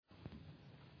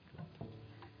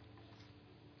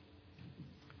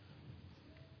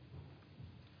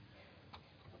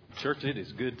Church, it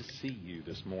is good to see you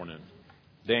this morning.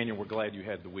 Daniel, we're glad you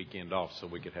had the weekend off so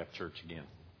we could have church again.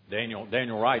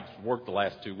 Daniel Wright worked the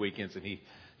last 2 weekends, and he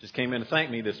just came in to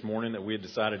thank me this morning that we had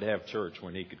decided to have church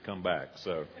when he could come back.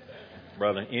 So,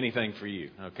 brother, anything for you,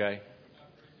 okay?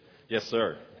 Yes,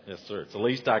 sir. Yes, sir. It's the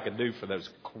least I could do for those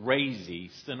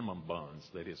crazy cinnamon buns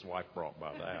that his wife brought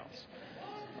by the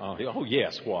house. Oh,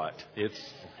 yes, what? It's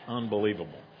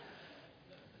unbelievable.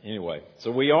 Anyway,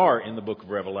 so we are in the book of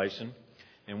Revelation,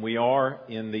 and we are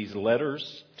in these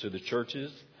letters to the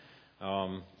churches.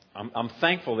 I'm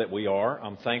thankful that we are.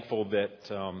 I'm thankful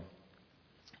that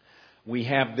we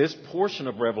have this portion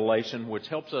of Revelation which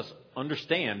helps us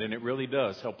understand, and it really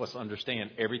does help us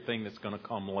understand everything that's going to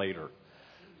come later.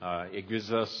 It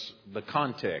gives us the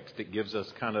context. It gives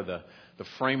us kind of the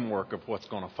framework of what's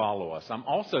going to follow us. I'm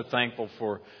also thankful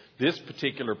for this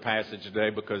particular passage today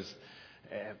because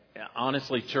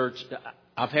honestly, church,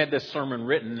 I've had this sermon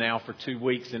written now for 2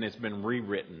 weeks, and it's been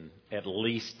rewritten at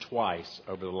least twice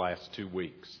over the last 2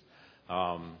 weeks.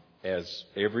 As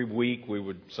every week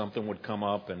something would come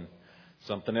up, and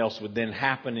something else would then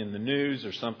happen in the news,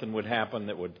 or something would happen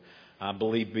that would, I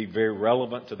believe, be very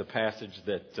relevant to the passage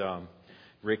that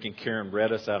Rick and Karen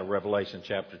read us out of Revelation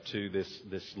chapter 2.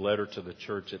 This letter to the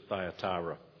church at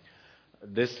Thyatira.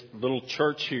 This little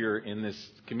church here in this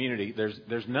community,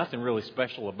 there's nothing really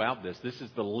special about this. This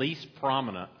is the least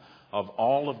prominent of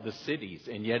all of the cities,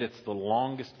 and yet it's the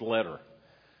longest letter.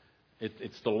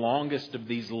 It's the longest of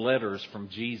these letters from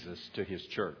Jesus to his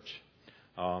church.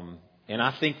 And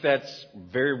I think that's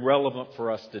very relevant for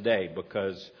us today,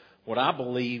 because what I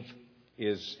believe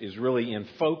is really in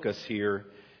focus here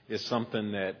is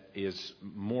something that is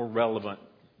more relevant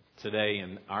today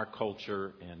in our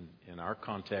culture and in our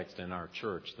context in our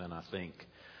church than I think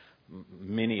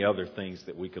many other things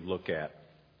that we could look at.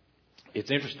 It's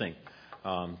interesting.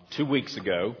 2 weeks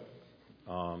ago,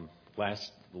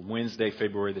 last Wednesday,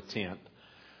 February the 10th,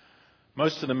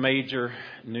 most of the major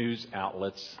news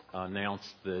outlets announced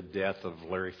the death of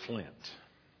Larry Flint.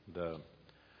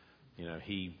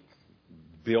 He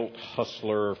built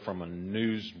Hustler from a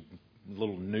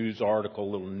little news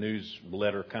article, little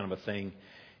newsletter kind of a thing,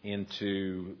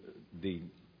 into the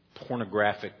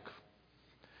pornographic,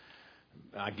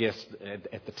 I guess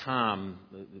at the time,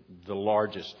 the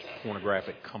largest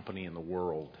pornographic company in the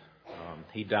world.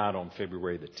 He died on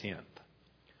February the 10th.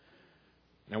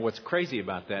 Now, what's crazy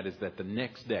about that is that the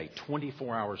next day,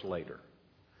 24 hours later,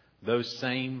 those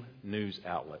same news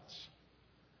outlets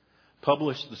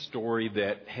published the story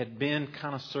that had been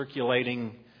kind of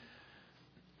circulating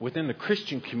within the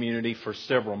Christian community for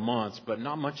several months, but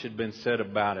not much had been said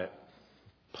about it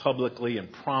publicly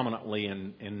and prominently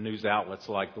in news outlets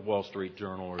like the Wall Street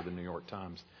Journal or the New York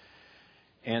Times.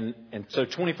 And so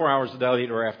 24 hours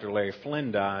later, after Larry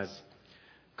Flynn dies,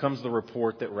 comes the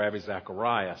report that Ravi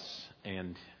Zacharias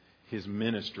and his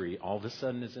ministry all of a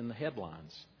sudden is in the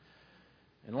headlines.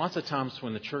 And lots of times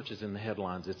when the church is in the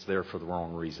headlines, it's there for the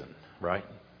wrong reason, right?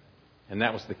 And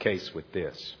that was the case with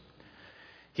this.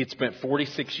 He'd spent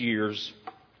 46 years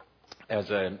as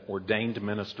an ordained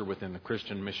minister within the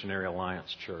Christian Missionary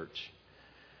Alliance Church.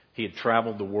 He had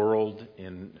traveled the world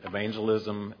in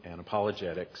evangelism and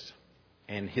apologetics.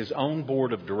 And his own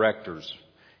board of directors,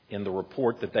 in the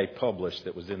report that they published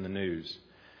that was in the news,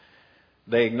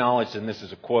 they acknowledged, and this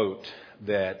is a quote,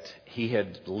 that he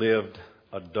had lived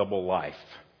a double life.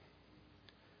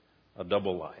 A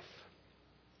double life.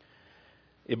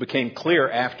 It became clear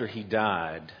after he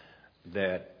died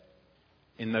that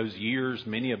in those years,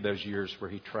 many of those years where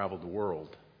he traveled the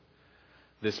world,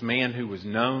 this man who was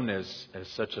known as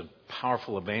such a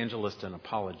powerful evangelist and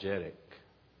apologetic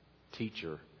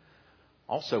teacher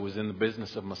also was in the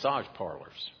business of massage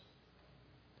parlors.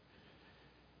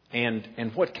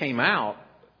 And what came out,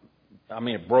 I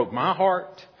mean, it broke my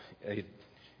heart. It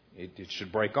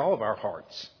should break all of our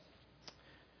hearts.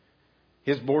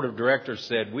 His board of directors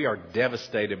said, "We are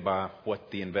devastated by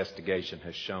what the investigation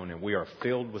has shown, and we are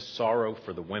filled with sorrow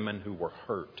for the women who were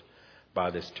hurt by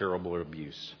this terrible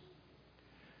abuse."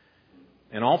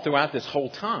 And all throughout this whole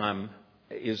time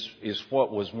is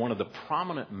what was one of the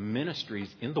prominent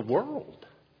ministries in the world.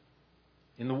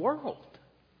 In the world.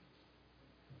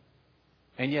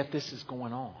 And yet this is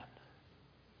going on.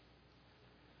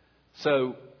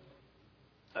 So,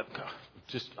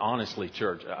 just honestly,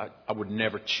 church, I would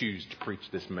never choose to preach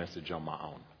this message on my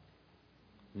own.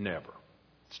 Never.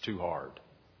 It's too hard.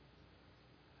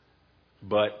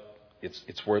 But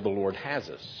it's where the Lord has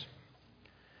us.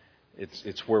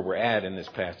 It's where we're at in this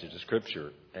passage of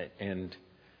Scripture. And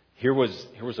here was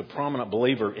a prominent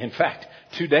believer. In fact,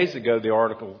 2 days ago, the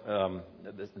article,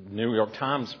 the New York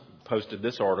Times posted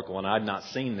this article, and I'd not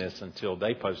seen this until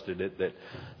they posted it, that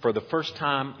for the first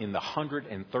time in the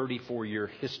 134-year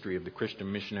history of the Christian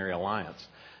Missionary Alliance,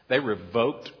 they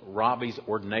revoked Robbie's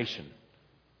ordination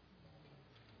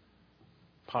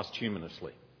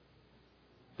posthumously.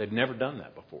 They'd never done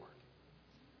that before.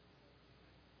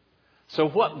 So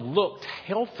what looked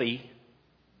healthy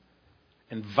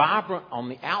and vibrant on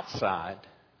the outside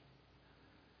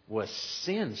was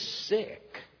sin sick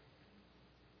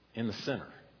in the center,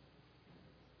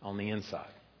 on the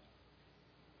inside.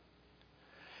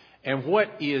 And what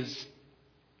is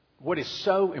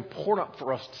so important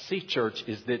for us to see, church,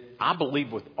 is that I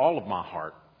believe with all of my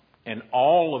heart, and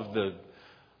all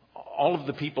of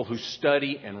the people who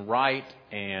study and write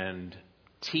and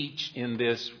teach in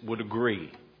this would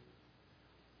agree,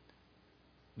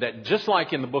 that just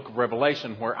like in the book of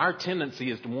Revelation, where our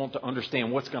tendency is to want to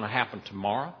understand what's going to happen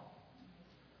tomorrow,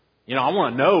 I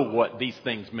want to know what these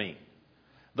things mean.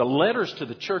 The letters to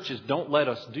the churches don't let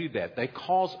us do that. They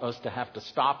cause us to have to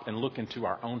stop and look into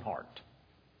our own heart.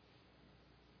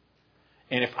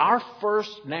 And if our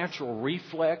first natural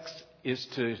reflex is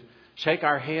to shake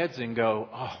our heads and go,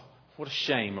 oh, what a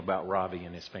shame about Robbie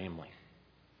and his family,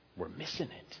 we're missing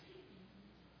it.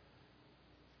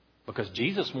 Because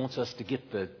Jesus wants us to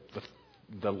get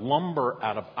the lumber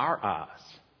out of our eyes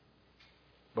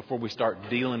before we start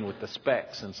dealing with the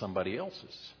specks in somebody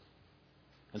else's.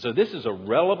 And so this is a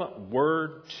relevant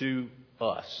word to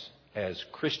us as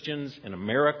Christians in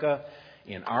America,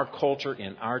 in our culture,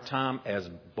 in our time, as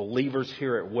believers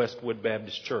here at Westwood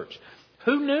Baptist Church.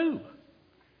 Who knew?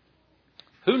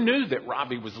 Who knew that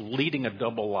Robbie was leading a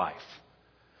double life?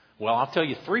 Well, I'll tell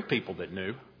you 3 people that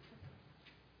knew.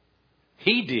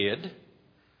 He did,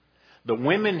 the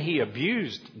women he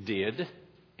abused did,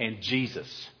 and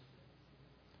Jesus.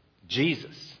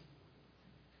 Jesus.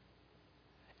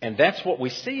 And that's what we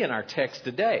see in our text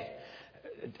today.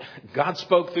 God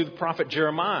spoke through the prophet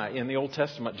Jeremiah in the Old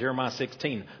Testament, Jeremiah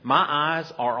 16. My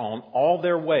eyes are on all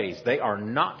their ways. They are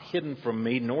not hidden from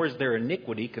me, nor is their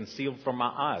iniquity concealed from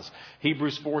my eyes.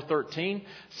 Hebrews 4:13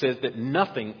 says that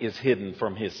nothing is hidden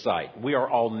from his sight. We are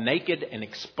all naked and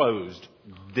exposed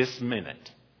this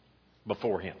minute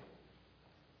before him.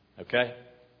 Okay?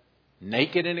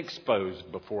 Naked and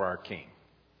exposed before our King.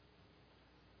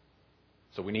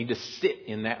 So we need to sit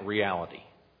in that reality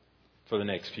for the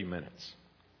next few minutes.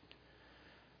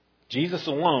 Jesus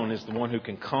alone is the one who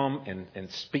can come and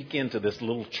speak into this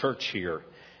little church here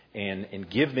and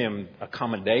give them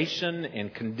accommodation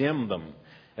and condemn them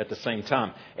at the same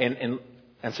time. And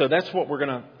so that's what we're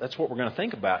gonna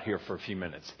think about here for a few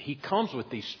minutes. He comes with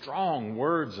these strong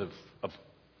words of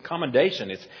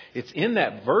commendation. It's in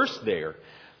that verse there.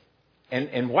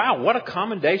 And wow, what a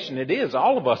commendation it is.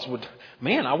 All of us would,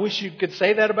 man, I wish you could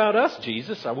say that about us,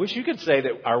 Jesus. I wish you could say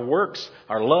that our works,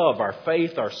 our love, our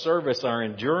faith, our service, our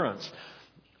endurance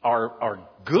are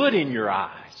good in your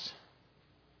eyes.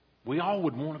 We all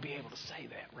would want to be able to say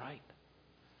that, right?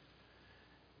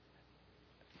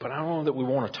 But I don't know that we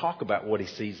want to talk about what he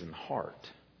sees in the heart.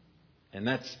 And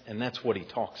that's what he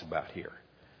talks about here.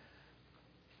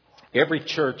 Every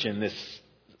church in this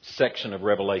section of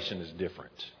Revelation is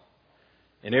different.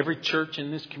 And every church in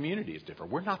this community is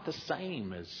different. We're not the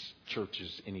same as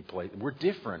churches any place. We're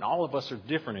different. All of us are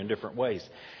different in different ways.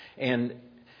 And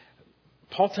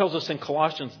Paul tells us in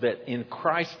Colossians that in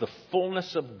Christ the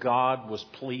fullness of God was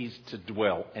pleased to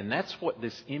dwell. And that's what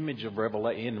this image of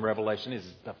Revelation is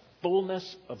the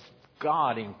fullness of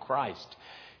God in Christ.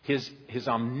 His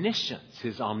omniscience,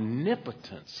 His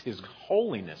omnipotence, His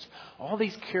holiness. All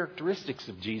these characteristics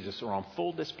of Jesus are on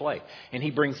full display. And He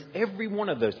brings every one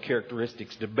of those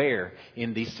characteristics to bear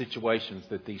in these situations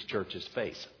that these churches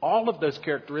face. All of those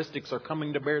characteristics are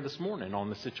coming to bear this morning on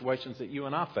the situations that you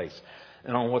and I face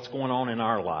and on what's going on in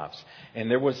our lives. And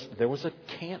there was a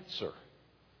cancer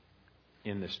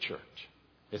in this church.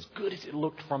 As good as it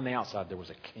looked from the outside, there was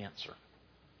a cancer.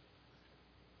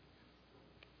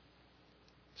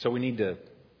 So we need to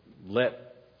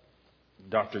let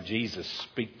Dr. Jesus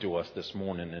speak to us this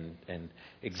morning and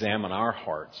examine our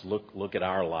hearts, look at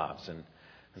our lives. And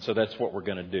so that's what we're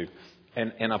going to do.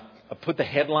 And I put the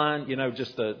headline,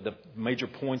 just the major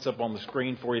points up on the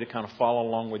screen for you to kind of follow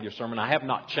along with your sermon. I have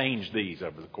not changed these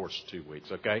over the course of 2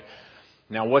 weeks, okay?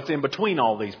 Now, what's in between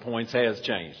all these points has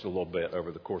changed a little bit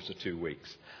over the course of 2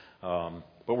 weeks. But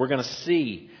we're going to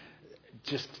see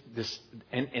just this,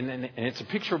 and it's a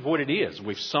picture of what it is.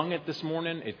 We've sung it this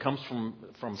morning. It comes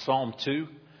from Psalm 2,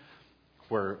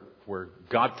 where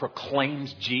God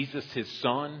proclaims Jesus, His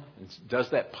Son, and does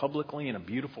that publicly in a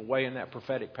beautiful way in that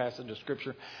prophetic passage of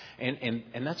Scripture. And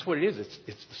that's what it is.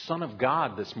 It's the Son of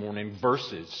God this morning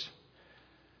versus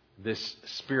this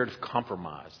spirit of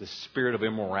compromise, this spirit of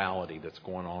immorality that's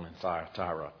going on in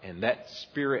Thyatira. And that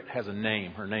spirit has a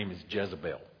name. Her name is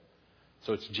Jezebel.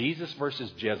 So it's Jesus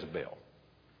versus Jezebel.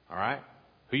 All right?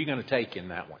 Who are you going to take in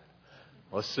that one?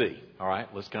 Let's see. All right?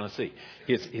 Let's kind of see.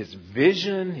 His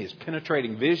vision, his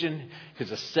penetrating vision,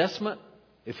 his assessment.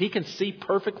 If he can see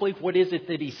perfectly, what is it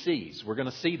that he sees? We're going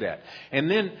to see that.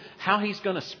 And then how he's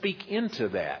going to speak into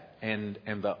that and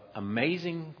the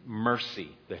amazing mercy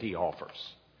that he offers.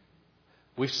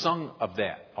 We've sung of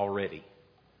that already.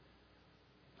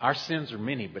 Our sins are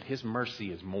many, but his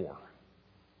mercy is more.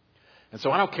 And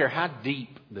so I don't care how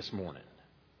deep this morning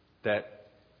that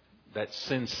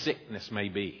sin sickness may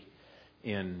be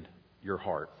in your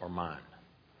heart or mine.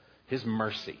 His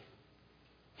mercy.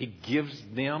 He gives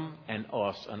them and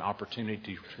us an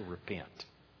opportunity to repent.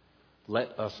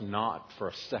 Let us not for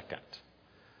a second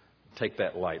take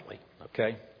that lightly.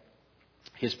 Okay?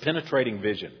 His penetrating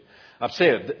vision. I've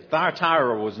said that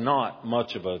Thyatira was not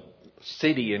much of a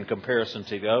city in comparison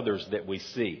to the others that we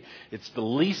see. It's the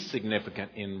least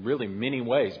significant in really many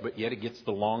ways, but yet it gets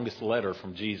the longest letter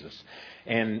from Jesus.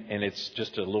 And it's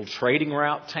just a little trading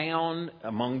route town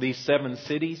among these 7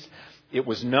 cities. It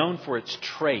was known for its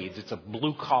trades. It's a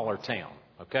blue-collar town,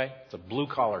 okay? It's a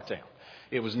blue-collar town.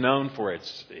 It was known for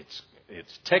its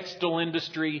textile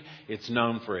industry. It's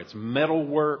known for its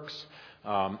metalworks.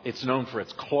 It's known for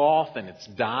its cloth and its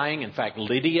dyeing. In fact,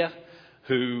 Lydia,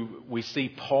 who we see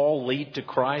Paul lead to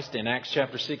Christ in Acts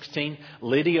chapter 16,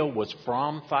 Lydia was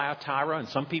from Thyatira. And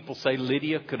some people say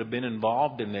Lydia could have been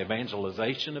involved in the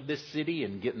evangelization of this city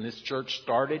and getting this church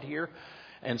started here.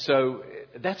 And so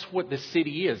that's what this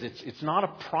city is. It's not a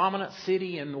prominent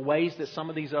city in the ways that some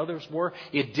of these others were.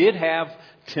 It did have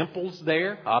temples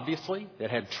there, obviously, that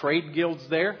had trade guilds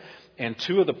there. And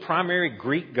 2 of the primary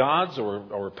Greek gods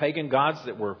or pagan gods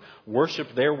that were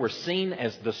worshipped there were seen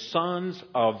as the sons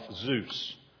of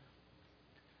Zeus.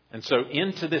 And so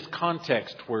into this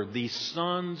context where these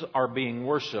sons are being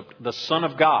worshipped, the Son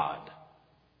of God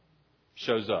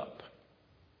shows up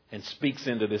and speaks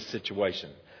into this situation.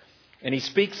 And he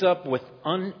speaks up with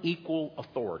unequal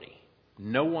authority.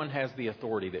 No one has the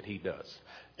authority that he does.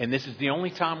 And this is the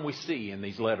only time we see in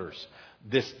these letters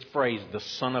this phrase, the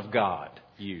Son of God,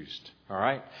 used. All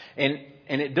right? And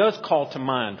it does call to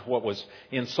mind what was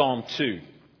in Psalm 2.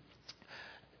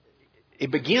 It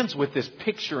begins with this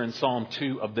picture in Psalm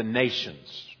 2 of the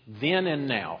nations, then and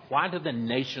now. Why do the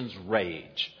nations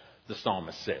rage, the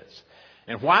psalmist says?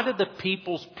 And why did the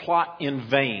peoples plot in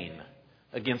vain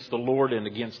against the Lord and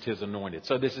against His anointed?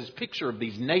 So this is a picture of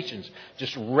these nations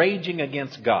just raging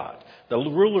against God. The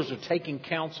rulers are taking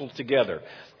counsel together.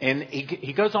 And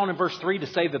he goes on in verse 3 to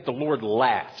say that the Lord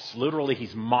laughs. Literally,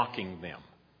 He's mocking them.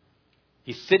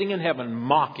 He's sitting in heaven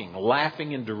mocking,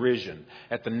 laughing in derision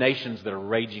at the nations that are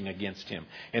raging against Him.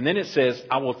 And then it says,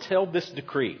 I will tell this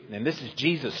decree. And this is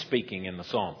Jesus speaking in the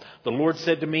psalm. The Lord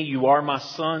said to me, you are my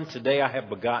son. Today I have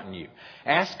begotten you.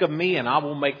 Ask of me and I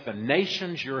will make the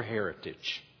nations your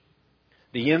heritage,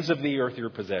 the ends of the earth your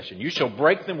possession. You shall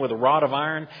break them with a rod of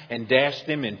iron and dash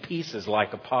them in pieces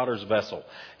like a potter's vessel.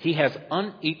 He has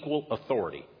unequal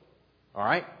authority. All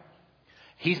right?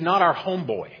 He's not our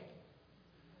homeboy.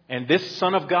 And this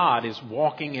Son of God is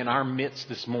walking in our midst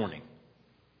this morning.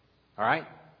 All right?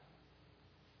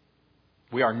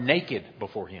 We are naked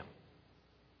before Him.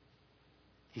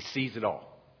 He sees it all.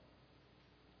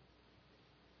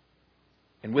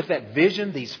 And with that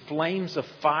vision, these flames of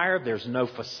fire, there's no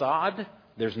facade.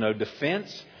 There's no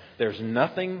defense. There's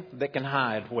nothing that can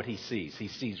hide what He sees. He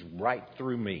sees right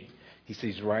through me. He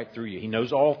sees right through you. He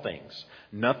knows all things.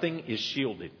 Nothing is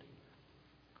shielded.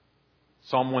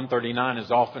 Psalm 139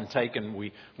 is often taken,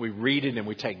 we read it and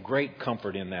we take great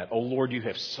comfort in that. Oh Lord, you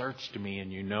have searched me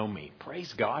and you know me.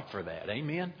 Praise God for that.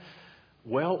 Amen.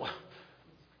 Well,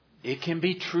 it can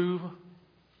be true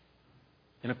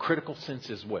in a critical sense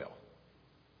as well.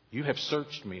 You have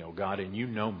searched me, oh God, and you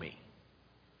know me.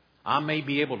 I may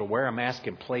be able to wear a mask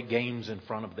and play games in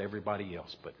front of everybody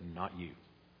else, but not you.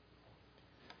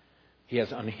 He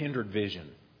has unhindered vision.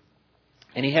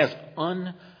 And He has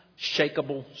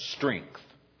unshakable strength.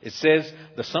 It says,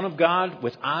 the Son of God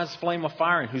with eyes flame of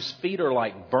fire and whose feet are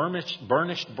like burnished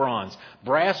bronze.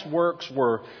 Brass works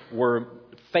were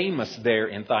famous there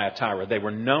in Thyatira. They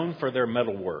were known for their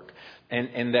metalwork.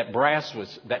 And that brass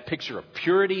was that picture of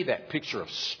purity, that picture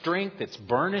of strength. It's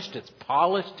burnished, it's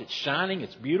polished, it's shining,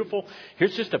 it's beautiful.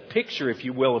 Here's just a picture, if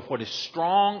you will, of what is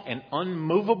strong and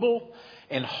unmovable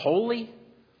and holy.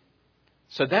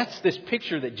 So that's this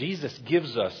picture that Jesus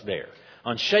gives us there.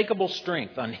 Unshakable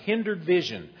strength, unhindered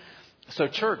vision. So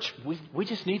church, we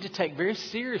just need to take very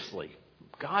seriously.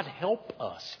 God help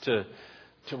us to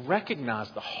to recognize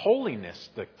the holiness,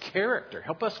 the character.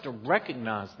 Help us to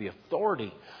recognize the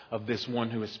authority of this one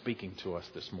who is speaking to us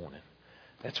this morning.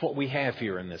 That's what we have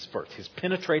here in this verse, his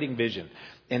penetrating vision.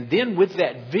 And then with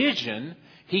that vision,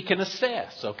 he can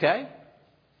assess, okay?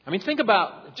 I mean, think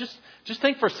about, just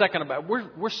think for a second about,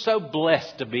 we're so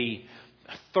blessed to be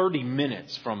 30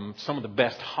 minutes from some of the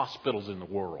best hospitals in the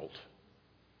world.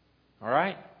 All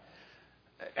right?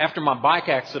 After my bike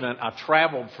accident, I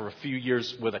traveled for a few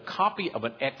years with a copy of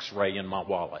an X-ray in my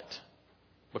wallet.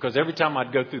 Because every time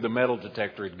I'd go through the metal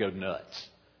detector, it'd go nuts,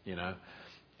 you know.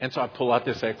 And so I'd pull out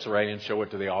this X-ray and show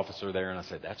it to the officer there, and I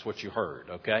said, that's what you heard,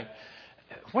 okay?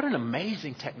 What an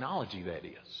amazing technology that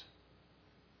is.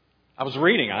 I was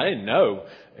reading, I didn't know,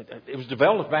 it was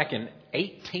developed back in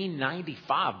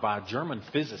 1895 by a German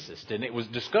physicist, and it was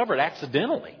discovered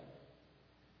accidentally.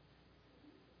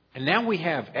 And now we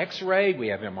have X-ray, we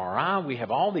have MRI, we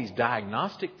have all these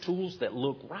diagnostic tools that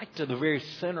look right to the very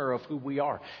center of who we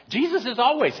are. Jesus has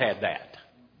always had that.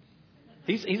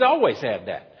 He's always had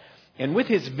that. And with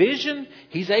his vision,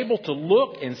 he's able to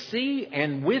look and see,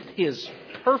 and with his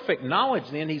perfect knowledge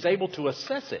then, he's able to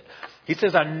assess it. He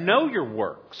says, I know your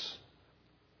works,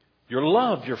 your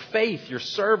love, your faith, your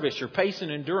service, your patience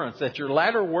and endurance, that your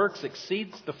latter works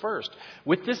exceeds the first.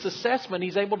 With this assessment,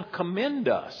 he's able to commend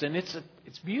us, and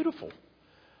it's beautiful.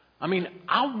 I mean,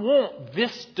 I want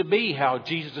this to be how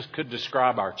Jesus could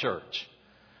describe our church.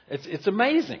 It's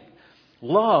amazing.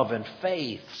 Love and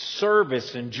faith,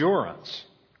 service, endurance.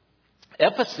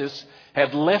 Ephesus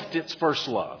had left its first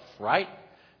love, right?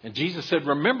 And Jesus said,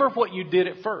 remember what you did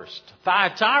at first.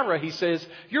 Thyatira, he says,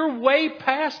 you're way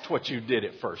past what you did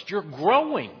at first. You're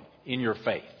growing in your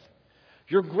faith.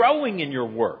 You're growing in your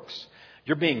works.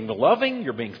 You're being loving,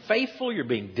 you're being faithful, you're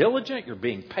being diligent, you're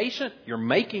being patient, you're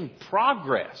making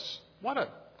progress. What a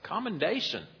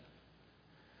commendation.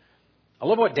 I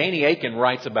love what Danny Aiken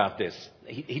writes about this.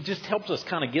 He just helps us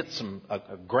kind of get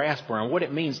a grasp around what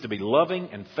it means to be loving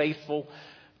and faithful,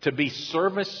 to be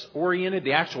service-oriented.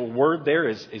 The actual word there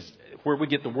is where we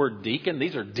get the word deacon.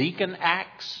 These are deacon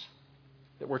acts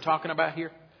that we're talking about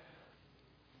here.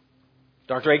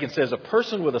 Dr. Aiken says, a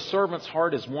person with a servant's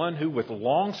heart is one who with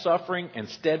long-suffering and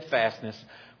steadfastness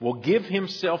will give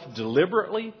himself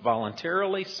deliberately,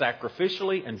 voluntarily,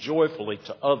 sacrificially, and joyfully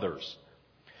to others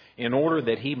in order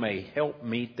that he may help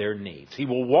meet their needs. He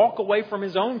will walk away from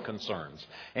his own concerns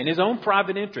and his own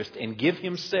private interest and give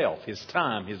himself, his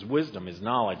time, his wisdom, his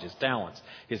knowledge, his talents,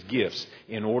 his gifts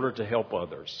in order to help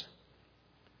others.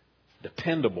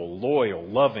 Dependable, loyal,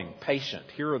 loving, patient.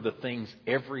 Here are the things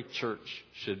every church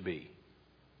should be,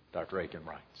 Dr. Aiken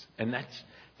writes. And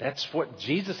that's what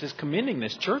Jesus is commending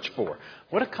this church for.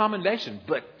 What a commendation.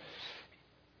 But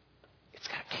it's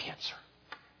got cancer.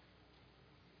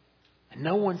 And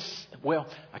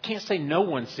I can't say no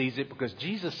one sees it, because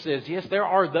Jesus says, yes, there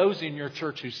are those in your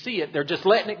church who see it. They're just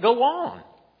letting it go on.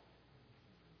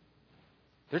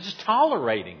 They're just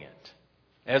tolerating it,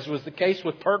 as was the case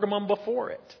with Pergamum before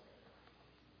it.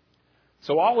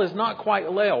 So all is not quite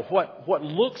well. What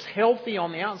looks healthy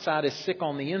on the outside is sick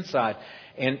on the inside.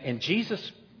 And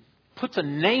Jesus puts a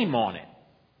name on it.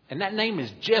 And that name is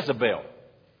Jezebel.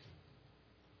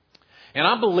 And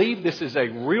I believe this is a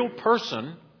real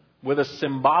person with a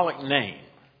symbolic name.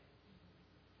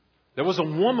 There was a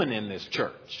woman in this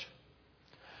church,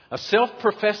 a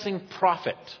self-professing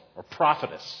prophet or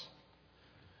prophetess.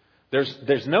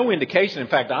 There's no indication. In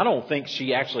fact, I don't think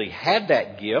she actually had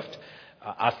that gift.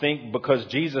 I think because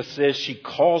Jesus says she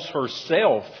calls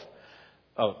herself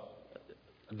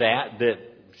that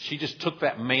she just took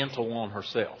that mantle on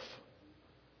herself.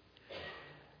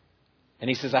 And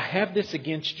he says, I have this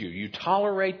against you. You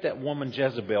tolerate that woman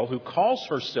Jezebel, who calls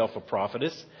herself a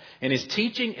prophetess and is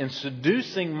teaching and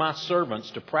seducing my servants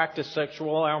to practice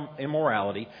sexual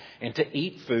immorality and to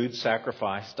eat food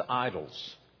sacrificed to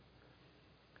idols.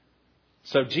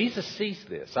 So Jesus sees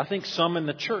this. I think some in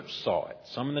the church saw it.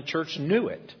 Some in the church knew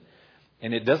it.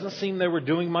 And it doesn't seem they were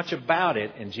doing much about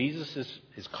it. And Jesus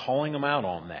is calling them out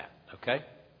on that. Okay?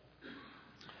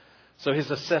 So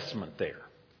his assessment there.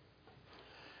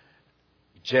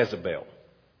 Jezebel.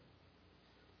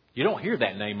 You don't hear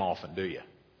that name often, do you?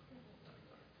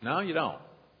 No, you don't.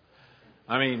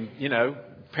 I mean,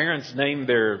 parents name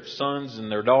their sons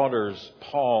and their daughters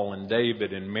Paul and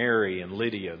David and Mary and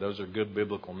Lydia. Those are good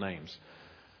biblical names.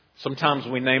 Sometimes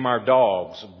we name our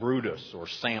dogs Brutus or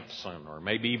Samson or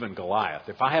maybe even Goliath.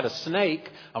 If I had a snake,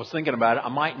 I was thinking about it, I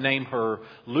might name her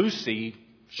Lucy,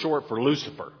 short for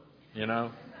Lucifer.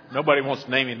 Nobody wants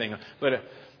to name anything. But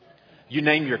you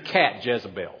name your cat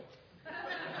Jezebel.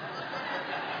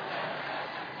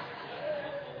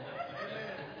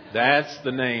 That's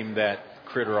the name that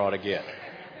critter ought to get.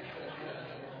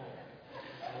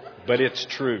 but it's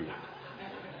true.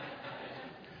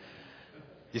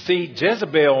 You see,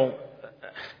 Jezebel,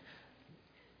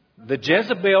 the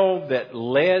Jezebel that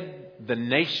led the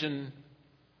nation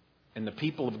and the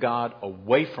people of God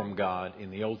away from God in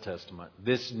the Old Testament,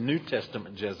 this New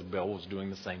Testament Jezebel was doing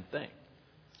the same thing.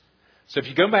 So if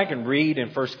you go back and read in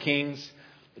 1 Kings,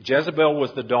 Jezebel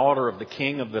was the daughter of the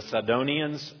king of the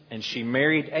Sidonians, and she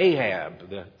married Ahab,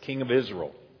 the king of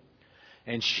Israel.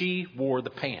 And she wore the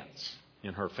pants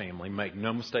in her family. Make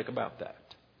no mistake about that.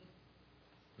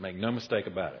 Make no mistake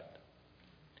about it.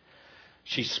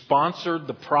 She sponsored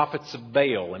the prophets of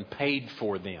Baal and paid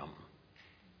for them.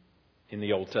 In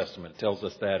the Old Testament, it tells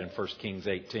us that in 1 Kings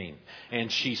 18.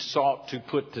 And she sought to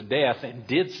put to death, and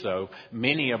did so,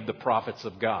 many of the prophets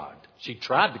of God. She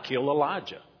tried to kill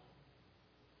Elijah.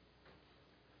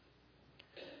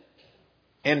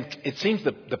 And it seems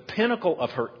the pinnacle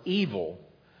of her evil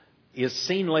is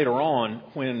seen later on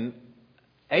when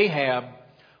Ahab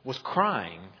was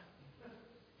crying.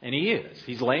 And he is.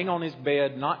 He's laying on his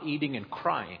bed, not eating and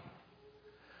crying,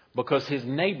 because his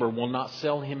neighbor will not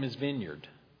sell him his vineyard.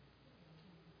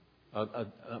 A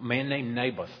man named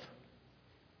Naboth.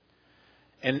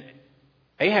 And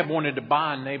Ahab wanted to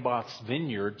buy Naboth's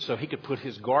vineyard so he could put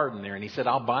his garden there. And he said,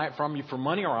 I'll buy it from you for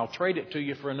money, or I'll trade it to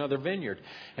you for another vineyard.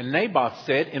 And Naboth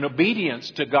said, in obedience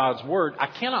to God's word, I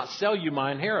cannot sell you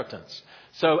my inheritance.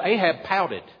 So Ahab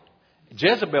pouted.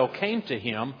 Jezebel came to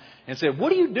him and said,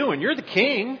 what are you doing? You're the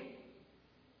king.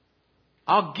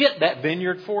 I'll get that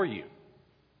vineyard for you.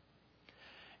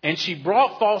 And she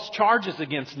brought false charges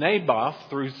against Naboth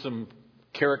through some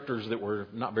characters that were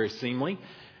not very seemly.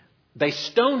 They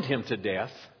stoned him to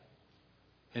death.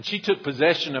 And she took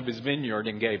possession of his vineyard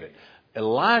and gave it.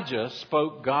 Elijah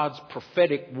spoke God's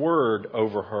prophetic word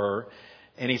over her.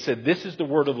 And he said, this is the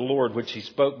word of the Lord, which he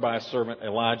spoke by his servant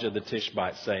Elijah the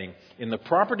Tishbite, saying, in the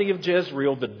property of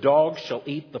Jezreel, the dogs shall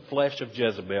eat the flesh of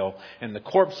Jezebel, and the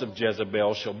corpse of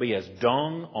Jezebel shall be as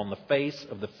dung on the face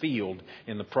of the field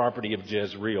in the property of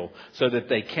Jezreel, so that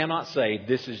they cannot say,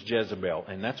 this is Jezebel.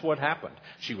 And that's what happened.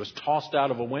 She was tossed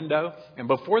out of a window, and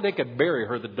before they could bury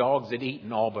her, the dogs had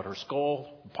eaten all but her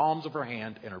skull, the palms of her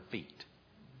hand, and her feet.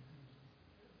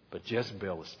 But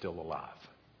Jezebel is still alive.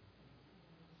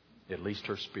 At least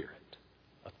her spirit,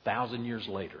 1,000 years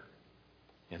later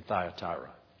in Thyatira.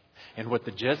 And what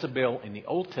the Jezebel in the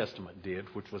Old Testament did,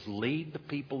 which was lead the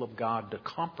people of God to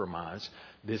compromise,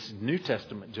 this New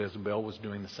Testament Jezebel was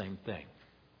doing the same thing.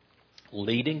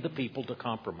 Leading the people to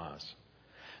compromise.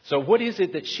 So what is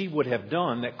it that she would have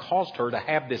done that caused her to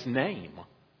have this name?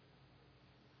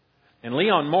 And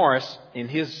Leon Morris, in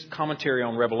his commentary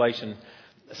on Revelation,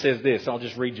 says this. I'll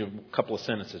just read you a couple of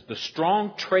sentences. The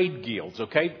strong trade guilds,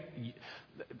 okay?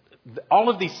 All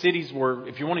of these cities were,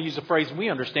 if you want to use a phrase we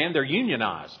understand, they're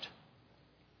unionized.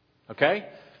 Okay?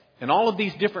 And all of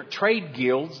these different trade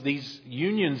guilds, these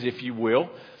unions, if you will,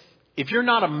 if you're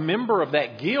not a member of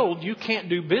that guild, you can't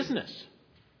do business.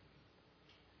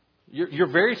 Your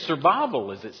very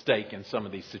survival is at stake in some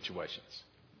of these situations.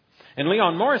 And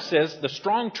Leon Morris says the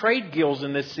strong trade guilds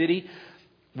in this city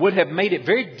would have made it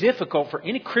very difficult for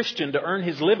any Christian to earn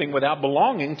his living without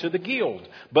belonging to the guild.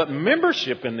 But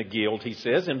membership in the guild, he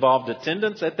says, involved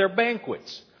attendance at their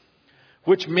banquets,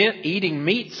 which meant eating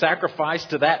meat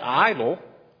sacrificed to that idol.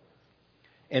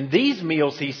 And these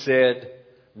meals, he said,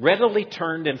 readily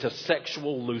turned into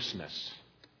sexual looseness,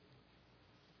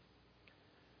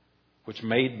 which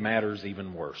made matters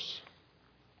even worse.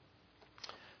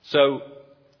 So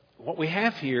what we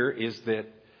have here is that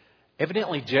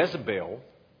evidently Jezebel,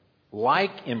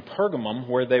 like in Pergamum,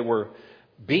 where they were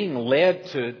being led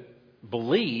to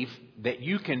believe that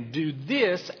you can do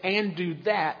this and do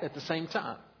that at the same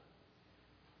time.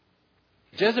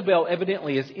 Jezebel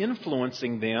evidently is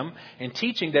influencing them and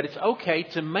teaching that it's okay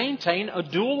to maintain a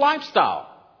dual lifestyle.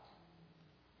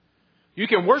 You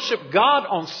can worship God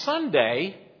on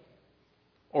Sunday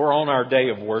or on our day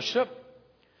of worship.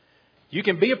 You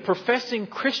can be a professing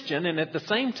Christian and at the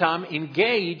same time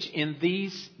engage in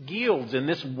these guilds, in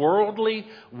this worldly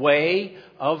way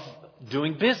of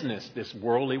doing business, this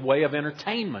worldly way of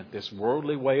entertainment, this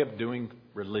worldly way of doing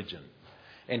religion.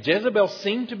 And Jezebel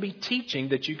seemed to be teaching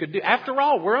that you could do. After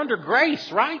all, we're under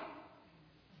grace, right?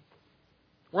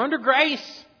 We're under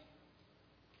grace.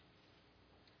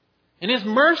 And His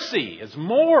mercy is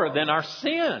more than our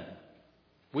sin.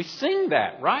 We sing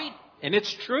that, right? And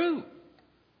it's true.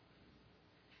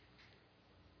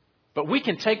 But we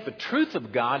can take the truth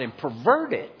of God and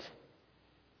pervert it.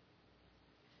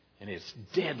 And it's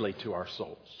deadly to our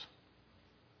souls.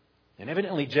 And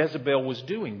evidently Jezebel was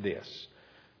doing this.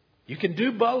 You can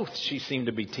do both, she seemed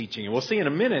to be teaching. And we'll see in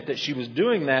a minute that she was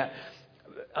doing that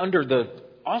under the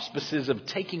auspices of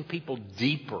taking people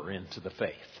deeper into the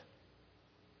faith.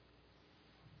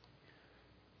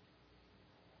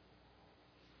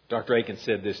 Dr. Aiken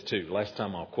said this too. Last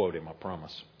time I'll quote him, I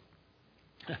promise.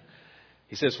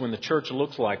 He says, when the church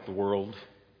looks like the world,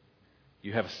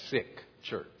 you have a sick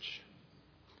church.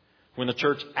 When the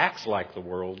church acts like the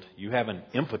world, you have an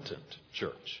impotent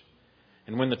church.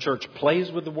 And when the church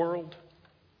plays with the world,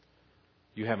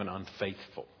 you have an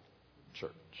unfaithful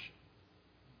church.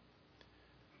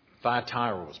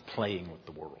 Thyatira was playing with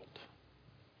the world.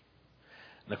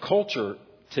 The culture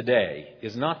today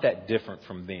is not that different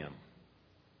from them.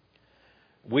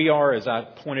 We are, as I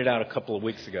pointed out a couple of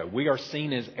weeks ago, we are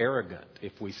seen as arrogant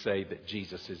if we say that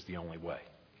Jesus is the only way.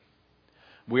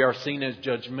 We are seen as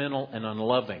judgmental and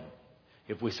unloving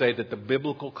if we say that the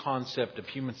biblical concept of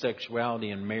human sexuality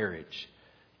and marriage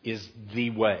is the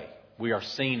way. We are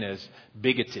seen as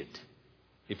bigoted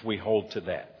if we hold to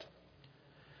that.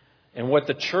 And what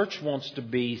the church wants to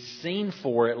be seen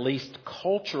for, at least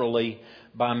culturally,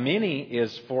 by many,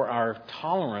 is for our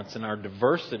tolerance and our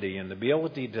diversity and the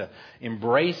ability to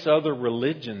embrace other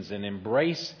religions and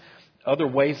embrace other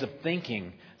ways of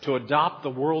thinking, to adopt the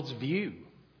world's view.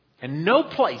 And no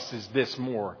place is this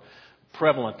more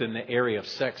prevalent than the area of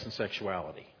sex and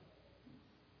sexuality.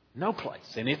 No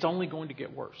place. And it's only going to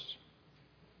get worse.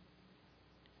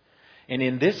 And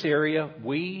in this area,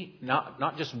 we,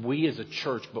 not just we as a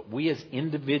church, but we as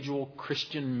individual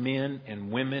Christian men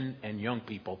and women and young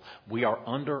people, we are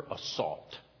under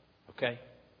assault. Okay?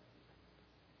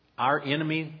 Our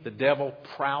enemy, the devil,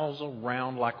 prowls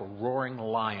around like a roaring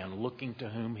lion looking to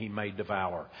whom he may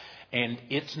devour. And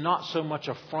it's not so much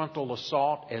a frontal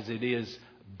assault as it is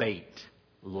bait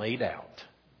laid out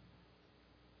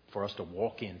for us to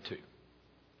walk into.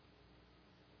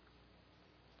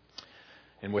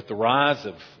 And with the rise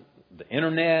of the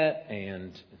internet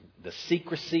and the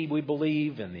secrecy, we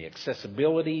believe, and the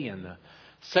accessibility and the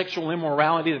sexual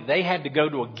immorality that they had to go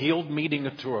to a guild meeting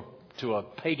to a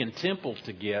pagan temple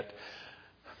to get,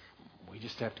 we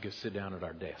just have to go sit down at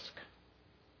our desk.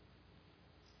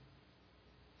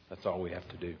 That's all we have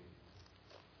to do.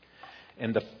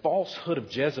 And the falsehood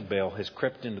of Jezebel has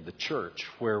crept into the church,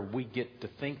 where we get to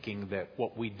thinking that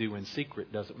what we do in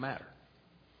secret doesn't matter.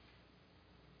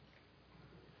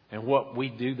 And what we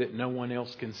do that no one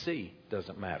else can see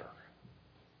doesn't matter.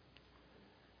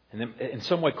 And then, in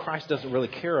some way, Christ doesn't really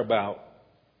care about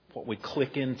what we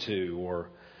click into, or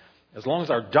as long as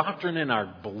our doctrine and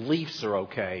our beliefs are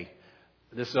okay,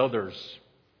 this others.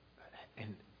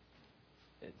 And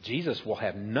Jesus will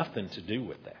have nothing to do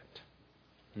with that.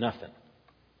 Nothing.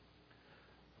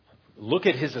 Look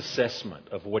at his assessment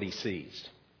of what he sees.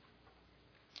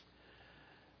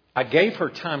 I gave her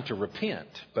time to repent,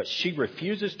 but she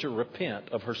refuses to repent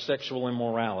of her sexual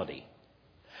immorality.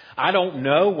 I don't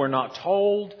know, we're not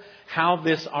told how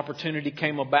this opportunity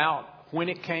came about, when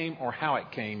it came, or how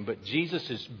it came, but Jesus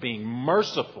is being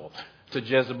merciful to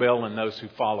Jezebel and those who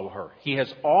follow her. He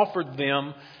has offered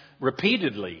them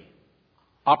repeatedly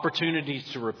opportunities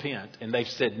to repent, and they've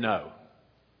said no.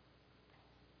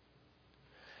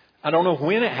 I don't know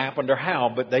when it happened or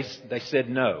how, but they said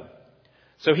no.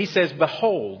 So he says,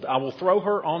 behold, I will throw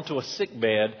her onto a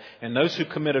sickbed, and those who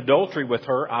commit adultery with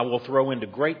her I will throw into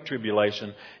great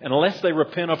tribulation, unless they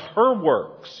repent of her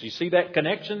works. You see that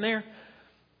connection there?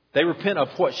 They repent of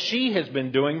what she has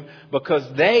been doing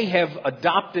because they have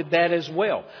adopted that as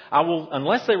well.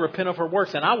 Unless they repent of her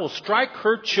works, and I will strike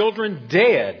her children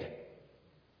dead.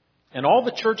 And all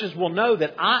the churches will know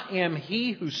that I am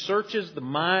He who searches the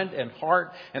mind and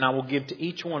heart, and I will give to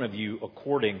each one of you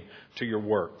according to your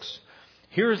works.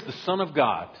 Here is the Son of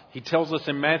God. He tells us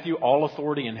in Matthew, all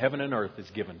authority in heaven and earth is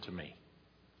given to me.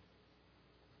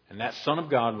 And that Son of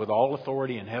God with all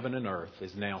authority in heaven and earth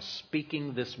is now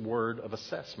speaking this word of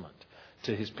assessment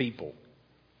to His people.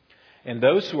 And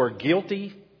those who are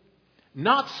guilty,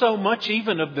 not so much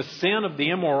even of the sin of the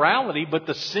immorality, but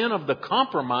the sin of the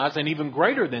compromise, and even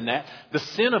greater than that, the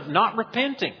sin of not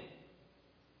repenting.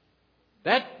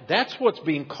 That's what's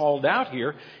being called out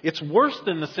here. It's worse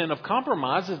than the sin of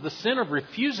compromise, is the sin of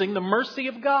refusing the mercy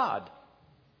of God.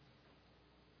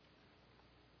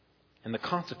 And the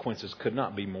consequences could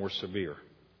not be more severe.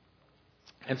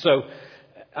 And so,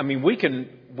 I mean, we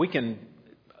can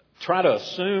try to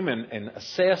assume and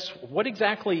assess what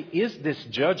exactly is this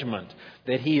judgment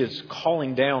that he is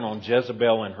calling down on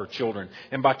Jezebel and her children.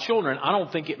 And by children, I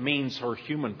don't think it means her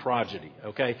human progeny,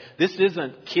 okay? This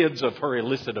isn't kids of her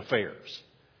illicit affairs.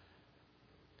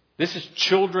 This is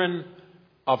children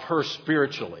of her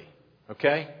spiritually,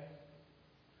 okay?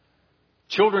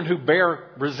 Children who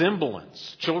bear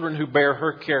resemblance, children who bear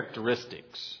her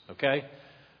characteristics, okay?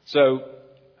 So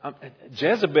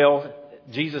Jezebel,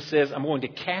 Jesus says, I'm going to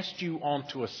cast you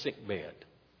onto a sick bed.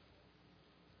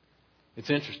 It's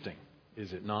interesting,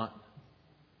 is it not?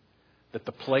 That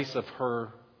the place of her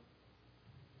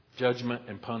judgment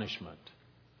and punishment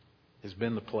has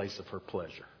been the place of her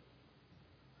pleasure.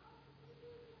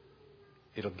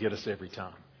 It'll get us every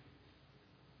time.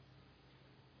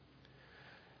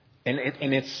 And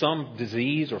it's some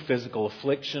disease or physical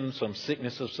affliction, some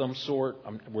sickness of some sort.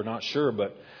 We're not sure,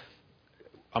 but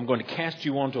I'm going to cast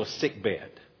you onto a sick bed.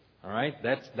 All right?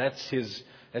 That's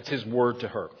his word to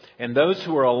her. And those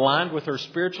who are aligned with her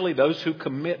spiritually, those who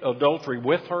commit adultery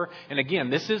with her, and again,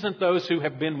 this isn't those who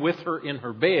have been with her in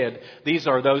her bed. These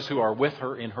are those who are with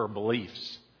her in her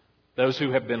beliefs. Those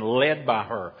who have been led by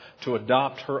her to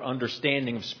adopt her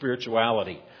understanding of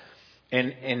spirituality.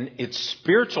 And it's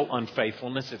spiritual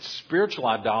unfaithfulness, it's spiritual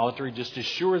idolatry just as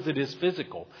sure as it is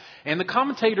physical. And the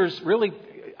commentators really,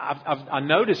 I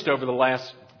noticed over the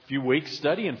last few weeks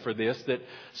studying for this, that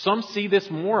some see this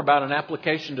more about an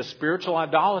application to spiritual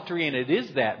idolatry, and it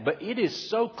is that. But it is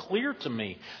so clear to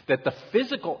me that the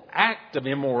physical act of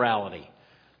immorality,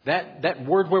 that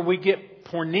word where we get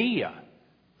porneia,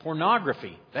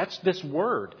 pornography, that's this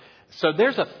word. So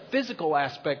there's a physical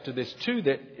aspect to this too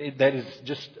that is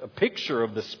just a picture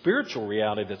of the spiritual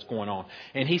reality that's going on.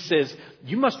 And he says,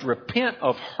 you must repent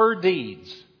of her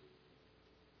deeds.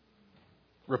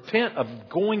 Repent of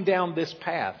going down this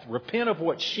path. Repent of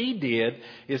what she did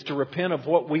is to repent of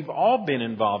what we've all been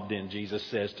involved in, Jesus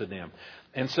says to them.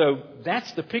 And so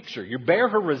that's the picture. You bear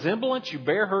her resemblance, you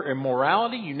bear her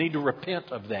immorality, you need to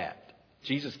repent of that.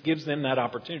 Jesus gives them that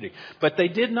opportunity. But they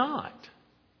did not.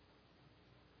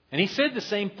 And he said the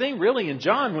same thing really in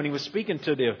John when he was speaking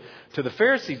to the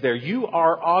Pharisees there. You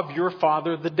are of your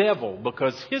father the devil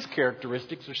because his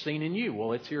characteristics are seen in you.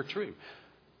 Well, it's here true.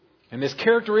 And this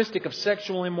characteristic of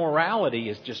sexual immorality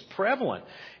is just prevalent.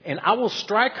 And I will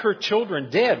strike her children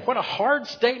dead. What a hard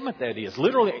statement that is.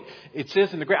 Literally, it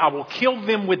says in the Greek, I will kill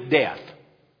them with death.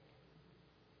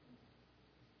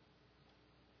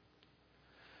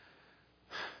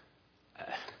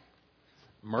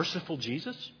 Merciful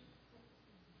Jesus?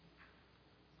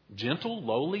 Gentle,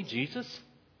 lowly Jesus?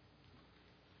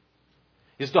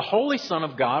 Is the Holy Son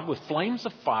of God with flames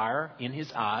of fire in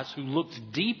His eyes who looks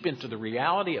deep into the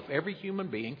reality of every human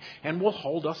being and will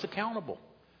hold us accountable.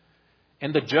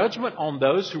 And the judgment on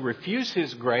those who refuse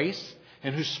His grace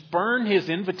and who spurn His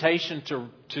invitation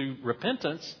to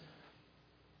repentance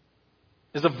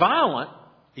is a violent,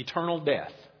 eternal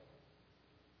death.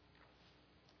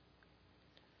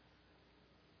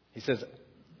 He says,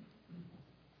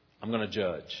 I'm going to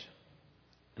judge.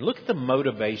 And look at the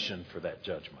motivation for that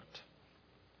judgment.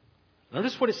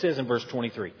 Notice what it says in verse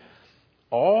 23.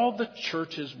 All the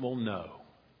churches will know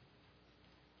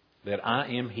that I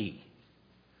am He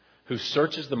who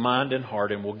searches the mind and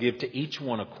heart and will give to each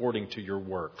one according to your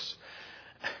works.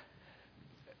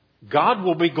 God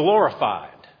will be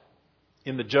glorified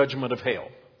in the judgment of hell.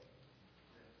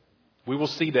 We will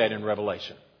see that in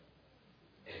Revelation.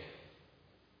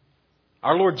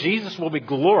 Our Lord Jesus will be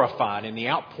glorified in the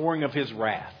outpouring of His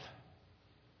wrath.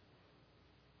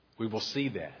 We will see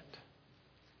that.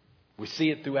 We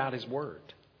see it throughout His Word.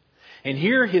 And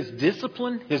here His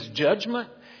discipline, His judgment,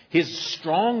 His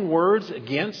strong words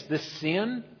against this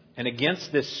sin and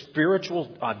against this spiritual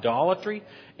idolatry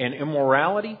and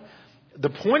immorality. The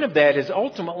point of that is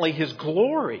ultimately His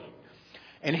glory.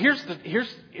 And here's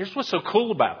what's so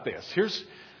cool about this.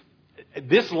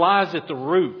 This lies at the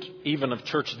root even of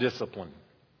church discipline.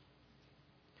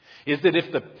 Is that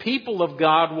if the people of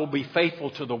God will be faithful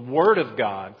to the Word of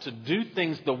God, to do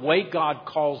things the way God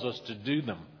calls us to do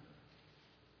them,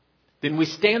 then we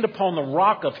stand upon the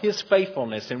rock of His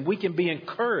faithfulness and we can be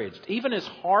encouraged, even as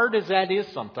hard as that is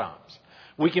sometimes.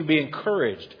 We can be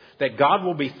encouraged that God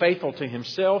will be faithful to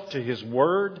Himself, to His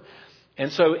Word.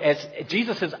 And so as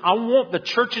Jesus says, I want the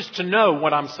churches to know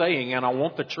what I'm saying and I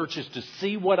want the churches to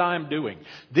see what I'm doing.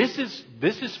 This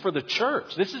is for the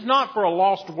church. This is not for a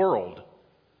lost world.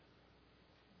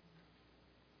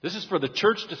 This is for the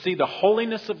church to see the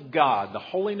holiness of God, the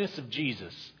holiness of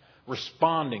Jesus,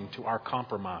 responding to our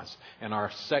compromise and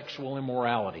our sexual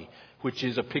immorality, which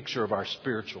is a picture of our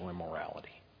spiritual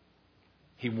immorality.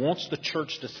 He wants the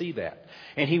church to see that.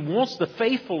 And He wants the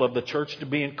faithful of the church to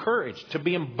be encouraged, to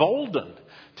be emboldened,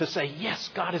 to say,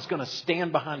 yes, God is going to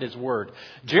stand behind His Word.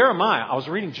 Jeremiah, I was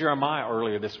reading Jeremiah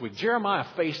earlier this week. Jeremiah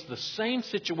faced the same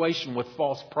situation with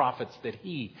false prophets that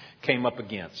he came up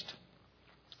against.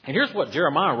 And here's what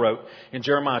Jeremiah wrote in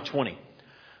Jeremiah 20.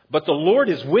 But the Lord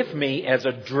is with me as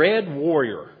a dread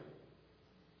warrior.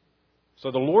 So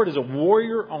the Lord is a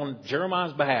warrior on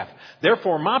Jeremiah's behalf.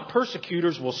 Therefore, my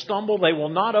persecutors will stumble. They will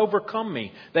not overcome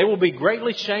me. They will be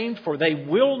greatly shamed, for they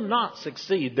will not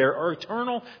succeed. Their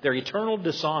eternal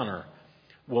dishonor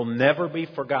will never be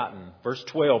forgotten. Verse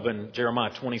 12 in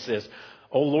Jeremiah 20 says,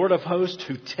 O Lord of hosts,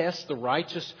 who tests the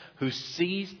righteous, who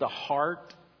sees the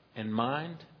heart and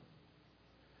mind,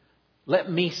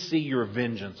 let me see your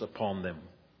vengeance upon them.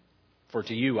 For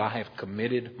to you I have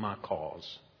committed my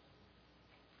cause.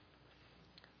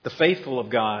 The faithful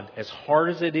of God, as hard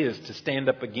as it is to stand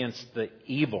up against the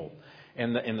evil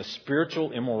and the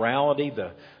spiritual immorality,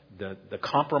 the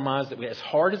compromise, as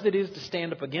hard as it is to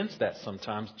stand up against that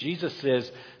sometimes, Jesus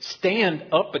says, stand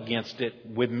up against it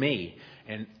with me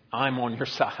and I'm on your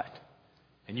side.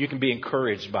 And you can be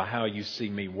encouraged by how you see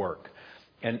me work.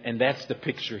 And that's the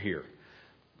picture here.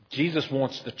 Jesus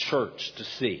wants the church to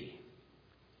see.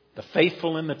 The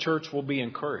faithful in the church will be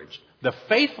encouraged. The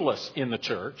faithless in the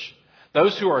church,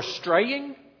 those who are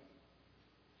straying,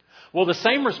 well, the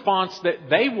same response that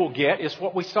they will get is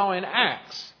what we saw in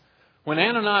Acts. When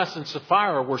Ananias and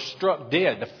Sapphira were struck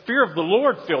dead, the fear of the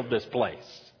Lord filled this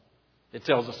place. It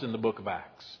tells us in the book of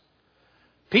Acts.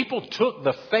 People took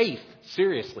the faith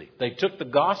seriously. They took the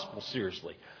gospel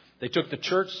seriously. They took the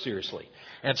church seriously.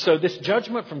 And so this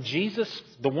judgment from Jesus,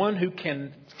 the one who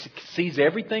sees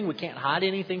everything, we can't hide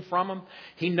anything from him.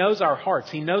 He knows our hearts.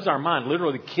 He knows our mind.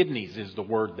 Literally, the kidneys is the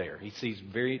word there. He sees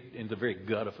in the very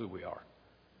gut of who we are.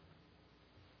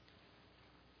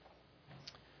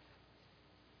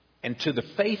 And to the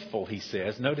faithful, he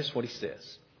says, notice what he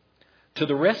says. To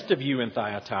the rest of you in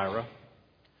Thyatira,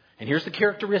 and here's the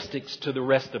characteristics to the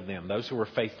rest of them, those who are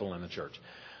faithful in the church,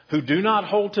 who do not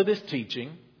hold to this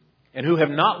teaching and who have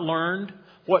not learned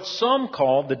what some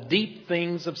call the deep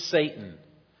things of Satan.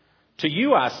 To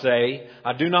you I say,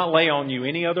 I do not lay on you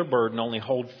any other burden, only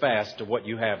hold fast to what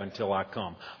you have until I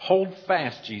come. Hold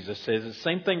fast, Jesus says. It's the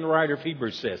same thing the writer of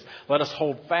Hebrews says. Let us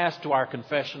hold fast to our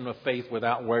confession of faith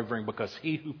without wavering, because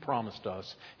he who promised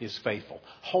us is faithful.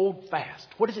 Hold fast.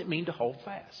 What does it mean to hold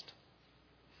fast?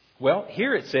 Well,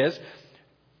 here it says,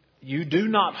 you do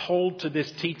not hold to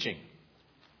this teaching.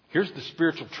 Here's the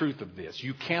spiritual truth of this.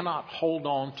 You cannot hold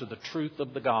on to the truth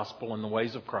of the gospel and the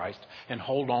ways of Christ and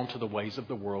hold on to the ways of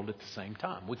the world at the same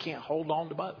time. We can't hold on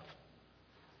to both.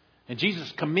 And Jesus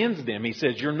commends them. He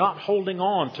says, you're not holding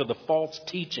on to the false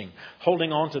teaching,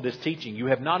 holding on to this teaching. You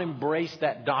have not embraced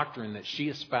that doctrine that she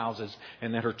espouses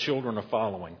and that her children are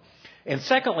following. And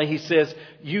secondly, he says,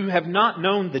 you have not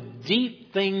known the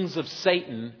deep things of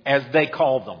Satan, as they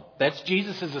call them. That's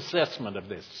Jesus' assessment of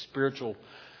this spiritual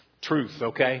truth,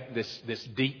 okay? This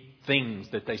deep things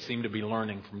that they seem to be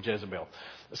learning from Jezebel.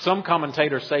 Some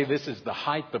commentators say this is the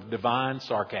height of divine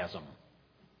sarcasm.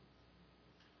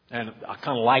 And I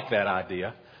kind of like that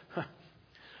idea.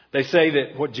 They say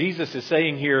that what Jesus is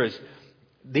saying here is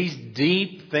these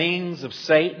deep things of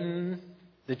Satan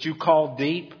that you call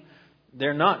deep,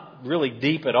 they're not really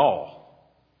deep at all.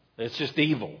 It's just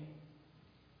evil.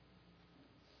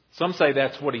 Some say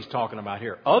that's what he's talking about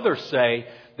here. Others say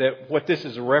that what this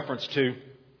is a reference to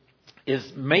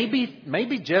is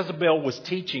maybe Jezebel was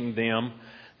teaching them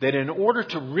that in order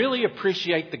to really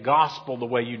appreciate the gospel the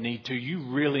way you need to,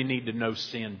 you really need to know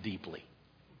sin deeply.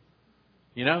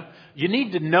 You know, you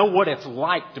need to know what it's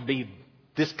like to be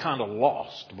this kind of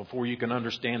lost before you can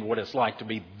understand what it's like to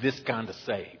be this kind of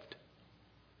saved.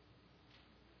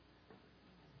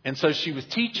 And so she was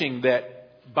teaching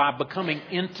that by becoming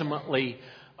intimately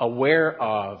aware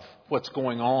of what's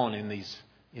going on in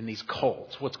these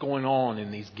cults, what's going on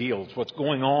in these guilds, what's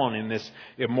going on in this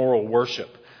immoral worship,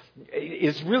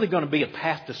 is really going to be a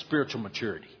path to spiritual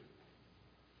maturity.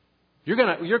 You're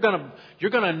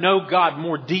gonna know God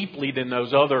more deeply than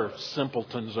those other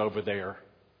simpletons over there,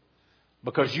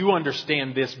 because you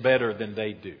understand this better than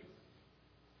they do.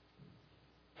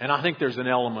 And I think there's an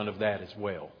element of that as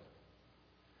well.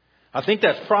 I think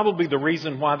that's probably the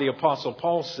reason why the Apostle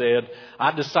Paul said,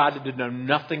 I decided to know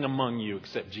nothing among you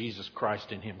except Jesus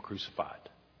Christ and Him crucified.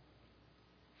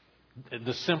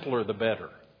 The simpler, the better.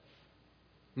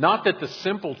 Not that the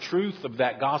simple truth of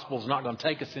that gospel is not going to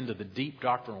take us into the deep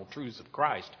doctrinal truths of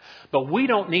Christ, but we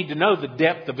don't need to know the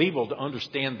depth of evil to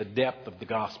understand the depth of the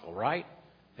gospel, right?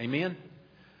 Amen?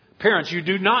 Parents, you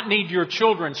do not need your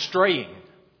children straying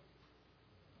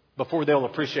before they'll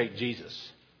appreciate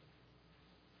Jesus.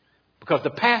 Because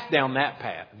the path down that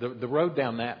path, the road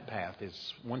down that path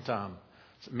is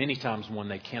many times one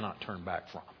they cannot turn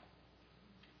back from.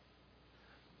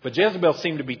 But Jezebel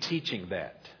seemed to be teaching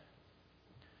that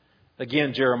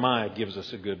Again, Jeremiah gives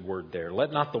us a good word there.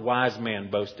 Let not the wise man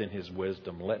boast in his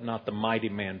wisdom. Let not the mighty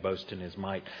man boast in his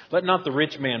might. Let not the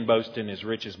rich man boast in his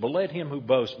riches. But let him who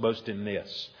boasts boast in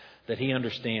this, that he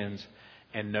understands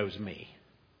and knows me.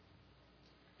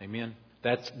 Amen.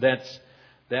 That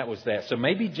was that. So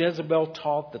maybe Jezebel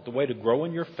taught that the way to grow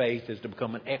in your faith is to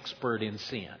become an expert in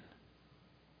sin.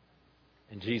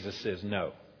 And Jesus says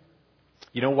no.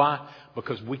 You know why?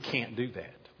 Because we can't do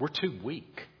that. We're too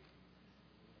weak.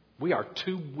 We are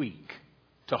too weak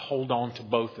to hold on to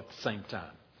both at the same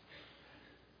time.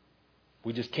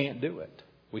 We just can't do it.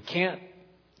 We can't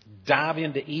dive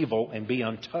into evil and be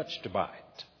untouched by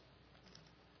it.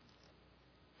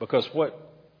 Because what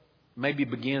maybe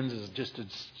begins as just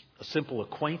a simple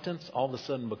acquaintance, all of a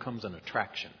sudden becomes an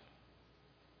attraction.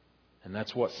 And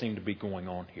that's what seemed to be going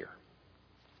on here.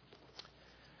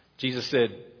 Jesus said,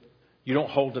 you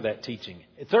don't hold to that teaching.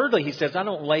 Thirdly, he says, I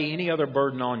don't lay any other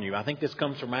burden on you. I think this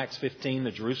comes from Acts 15, the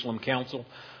Jerusalem Council,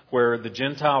 where the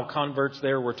Gentile converts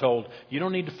there were told, you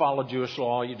don't need to follow Jewish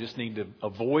law. You just need to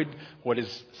avoid what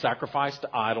is sacrificed to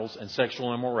idols and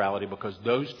sexual immorality, because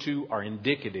those two are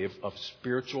indicative of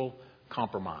spiritual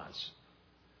compromise.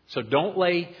 So don't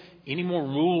lay any more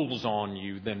rules on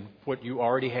you than what you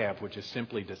already have, which is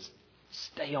simply to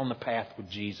stay on the path with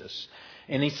Jesus.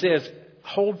 And he says,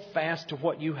 hold fast to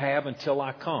what you have until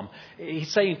I come.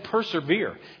 He's saying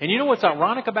persevere. And you know what's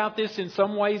ironic about this in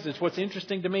some ways, is what's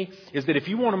interesting to me, is that if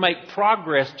you want to make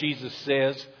progress, Jesus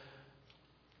says,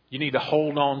 you need to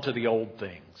hold on to the old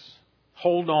things.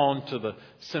 Hold on to the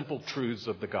simple truths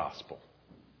of the gospel.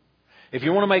 If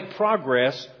you want to make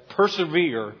progress,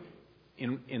 persevere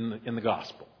in the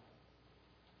gospel.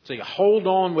 So you hold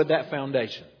on with that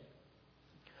foundation.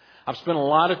 I've spent a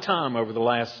lot of time over the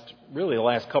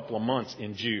last couple of months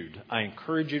in Jude. I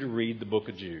encourage you to read the book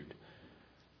of Jude.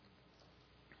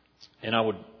 And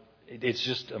it's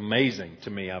just amazing to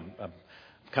me. I've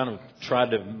kind of tried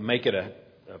to make it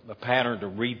a pattern to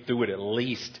read through it at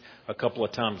least a couple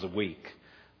of times a week.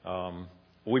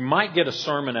 We might get a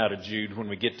sermon out of Jude when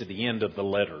we get to the end of the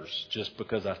letters, just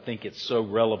because I think it's so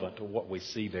relevant to what we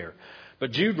see there.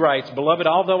 But Jude writes, Beloved,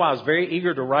 although I was very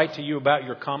eager to write to you about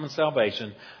your common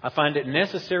salvation, I find it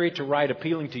necessary to write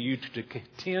appealing to you to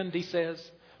contend, he says,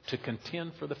 to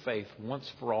contend for the faith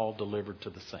once for all delivered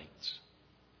to the saints.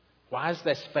 Why is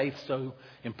this faith so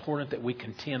important that we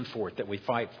contend for it, that we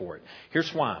fight for it?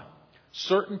 Here's why.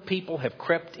 Certain people have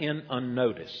crept in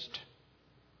unnoticed,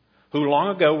 who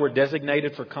long ago were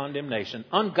designated for condemnation,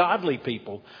 ungodly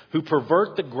people who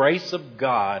pervert the grace of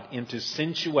God into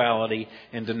sensuality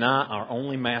and deny our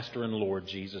only Master and Lord,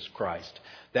 Jesus Christ.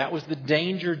 That was the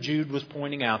danger Jude was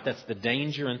pointing out. That's the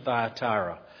danger in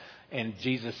Thyatira. And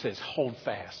Jesus says, hold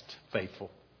fast, faithful.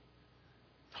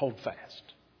 Hold fast.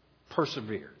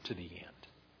 Persevere to the end.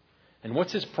 And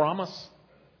what's his promise?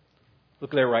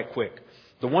 Look there right quick.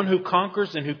 The one who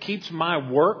conquers and who keeps my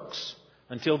works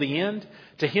until the end,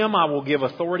 to him I will give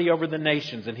authority over the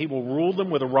nations, and he will rule them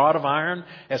with a rod of iron,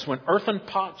 as when earthen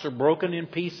pots are broken in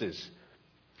pieces.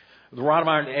 The rod of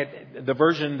iron, the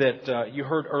version that you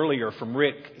heard earlier from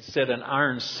Rick, said an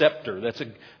iron scepter.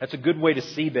 That's a good way to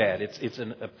see that. It's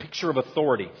a picture of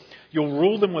authority. You'll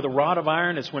rule them with a rod of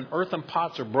iron, as when earthen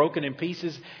pots are broken in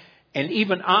pieces. And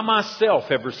even I myself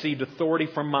have received authority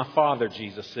from my Father,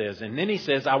 Jesus says. And then he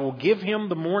says, I will give him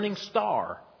the morning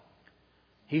star.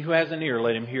 He who has an ear,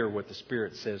 let him hear what the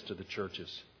Spirit says to the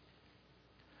churches.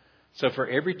 So for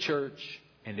every church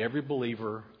and every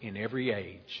believer in every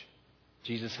age,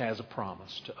 Jesus has a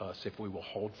promise to us if we will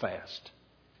hold fast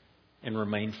and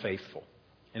remain faithful.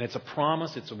 And it's a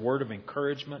promise, it's a word of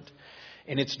encouragement,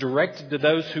 and it's directed to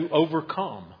those who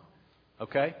overcome.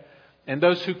 Okay? And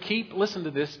those who keep, listen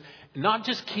to this, not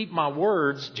just keep my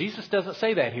words. Jesus doesn't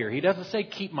say that here. He doesn't say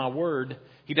keep my word.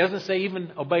 He doesn't say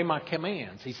even obey my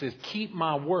commands. He says keep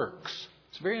my works.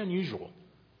 It's very unusual.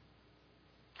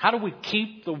 How do we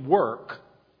keep the work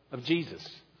of Jesus?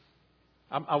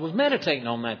 I was meditating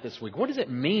on that this week. What does it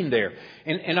mean there?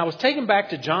 And I was taken back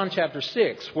to John chapter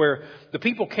 6, where the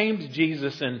people came to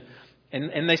Jesus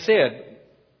and they said,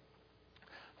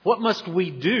 what must we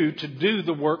do to do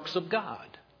the works of God?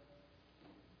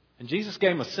 And Jesus gave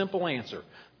them a simple answer.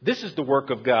 This is the work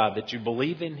of God, that you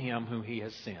believe in him whom he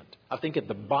has sent. I think at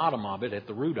the bottom of it, at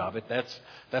the root of it,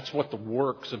 that's what the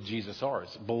works of Jesus are.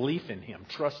 It's belief in him,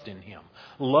 trust in him,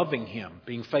 loving him,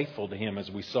 being faithful to him,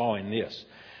 as we saw in this.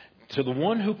 To the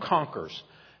one who conquers,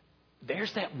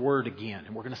 there's that word again.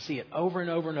 And we're going to see it over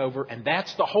and over and over. And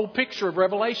that's the whole picture of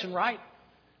Revelation, right?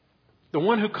 The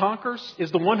one who conquers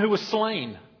is the one who was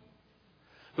slain.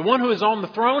 The one who is on the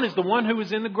throne is the one who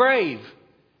is in the grave.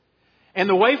 And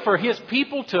the way for his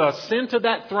people to ascend to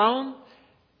that throne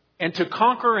And to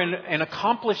conquer and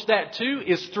accomplish that too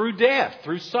is through death,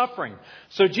 through suffering.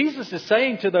 So Jesus is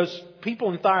saying to those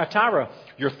people in Thyatira,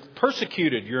 you're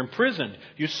persecuted, you're imprisoned,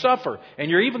 you suffer, and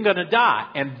you're even going to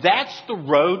die. And that's the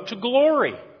road to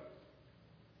glory.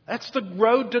 That's the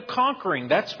road to conquering.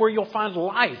 That's where you'll find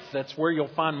life. That's where you'll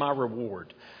find my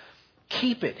reward.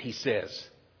 Keep it, he says.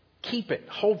 Keep it.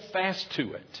 Hold fast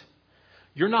to it.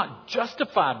 You're not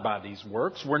justified by these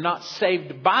works. We're not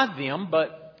saved by them,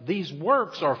 but these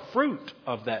works are fruit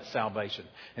of that salvation.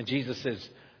 And Jesus says,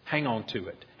 hang on to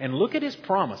it. And look at His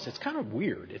promise. It's kind of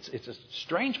weird. It's a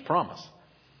strange promise.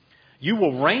 You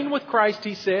will reign with Christ,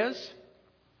 He says,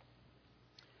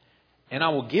 and I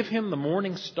will give Him the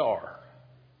morning star.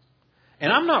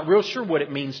 And I'm not real sure what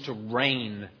it means to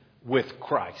reign with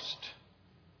Christ.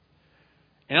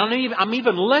 And I'm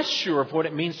even less sure of what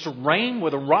it means to reign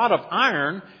with a rod of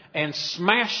iron and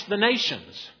smash the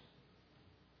nations.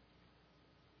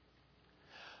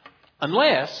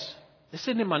 Unless, this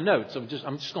isn't in my notes, I'm just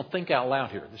going to think out loud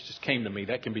here. This just came to me.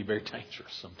 That can be very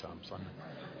dangerous sometimes.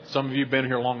 Some of you have been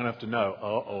here long enough to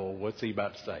know, what's he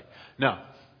about to say? No.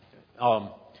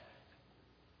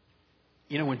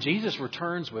 When Jesus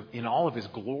returns in all of His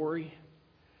glory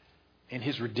and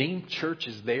His redeemed church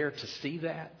is there to see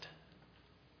that,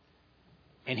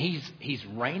 and He's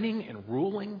reigning and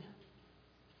ruling,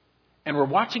 and we're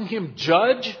watching Him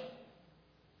judge,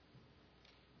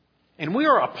 and we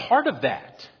are a part of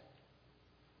that.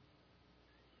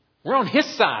 We're on His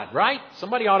side, right?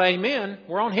 Somebody ought to amen.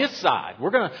 We're on His side. We're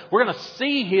gonna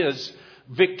see His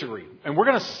victory, and we're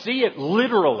gonna see it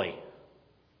literally,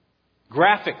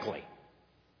 graphically.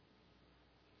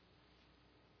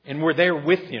 And we're there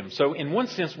with Him. So in one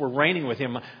sense, we're reigning with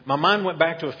Him. My mind went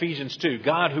back to Ephesians 2.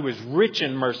 God, who is rich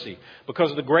in mercy,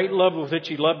 because of the great love with which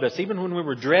He loved us, even when we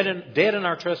were dead in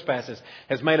our trespasses,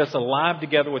 has made us alive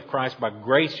together with Christ. By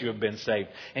grace you have been saved.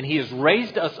 And He has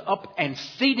raised us up and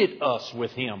seated us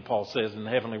with Him, Paul says, in the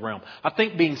heavenly realm. I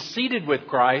think being seated with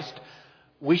Christ,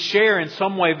 we share in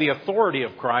some way the authority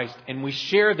of Christ, and we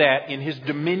share that in His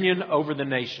dominion over the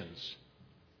nations.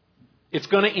 It's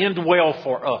going to end well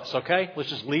for us, okay? Let's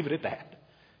just leave it at that.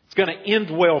 It's going to end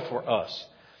well for us.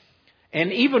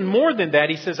 And even more than that,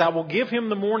 he says, I will give Him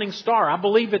the morning star. I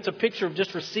believe it's a picture of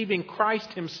just receiving Christ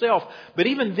Himself. But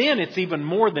even then, it's even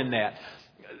more than that.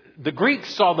 The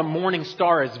Greeks saw the morning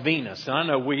star as Venus. And I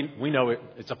know we know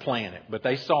it's a planet, but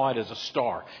they saw it as a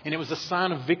star. And it was a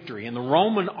sign of victory. And the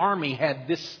Roman army had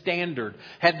this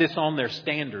on their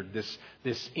standard,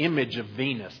 this image of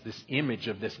Venus, this image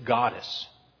of this goddess.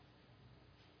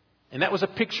 And that was a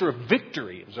picture of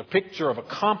victory. It was a picture of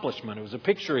accomplishment. It was a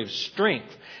picture of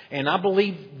strength. And I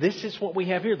believe this is what we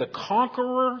have here. The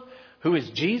conqueror, who is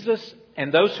Jesus,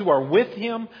 and those who are with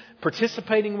Him,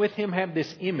 participating with Him, have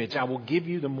this image. I will give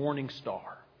you the morning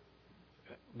star.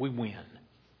 We win.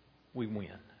 We win.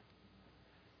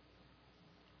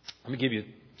 Let me give you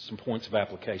some points of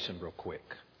application real quick.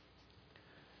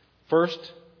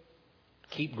 First,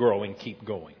 keep growing, keep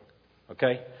going.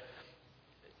 Okay?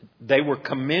 They were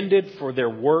commended for their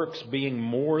works being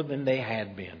more than they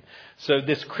had been. So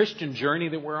this Christian journey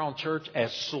that we're on, church,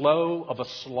 as slow of a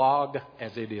slog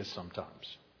as it is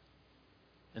sometimes.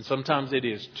 And sometimes it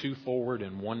is 2 forward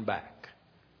and 1 back.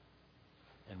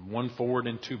 And 1 forward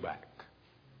and 2 back.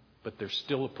 But there's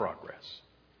still a progress.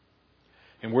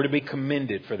 And we're to be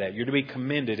commended for that. You're to be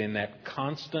commended in that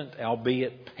constant,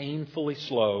 albeit painfully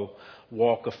slow,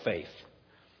 walk of faith.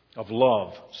 Of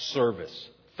love, service,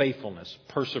 faithfulness,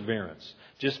 perseverance.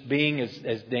 Just being,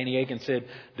 as Danny Aiken said,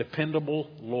 dependable,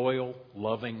 loyal,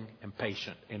 loving, and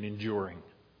patient, and enduring.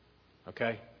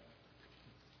 Okay?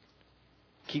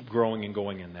 Keep growing and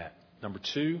going in that. Number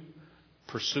 2,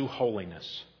 pursue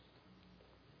holiness.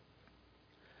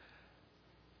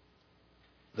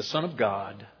 The Son of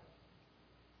God,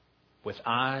 with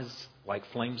eyes like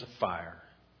flames of fire,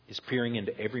 is peering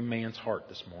into every man's heart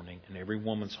this morning, and every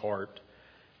woman's heart,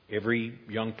 every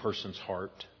young person's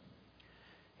heart.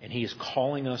 And He is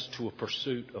calling us to a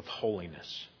pursuit of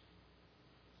holiness.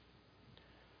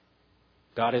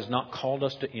 God has not called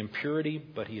us to impurity,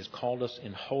 but He has called us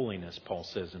in holiness, Paul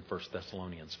says in 1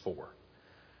 Thessalonians 4.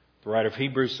 The writer of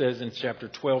Hebrews says in chapter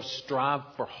 12, strive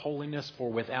for holiness,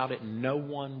 for without it no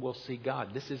one will see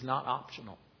God. This is not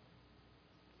optional.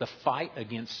 The fight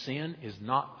against sin is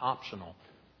not optional.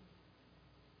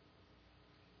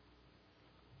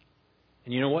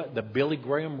 And you know what? The Billy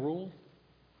Graham rule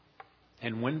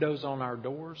and windows on our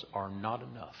doors are not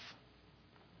enough.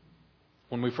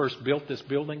 When we first built this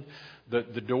building, the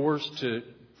doors to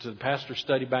the pastor's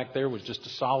study back there was just a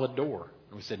solid door.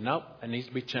 And we said, nope, that needs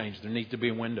to be changed. There needs to be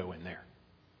a window in there.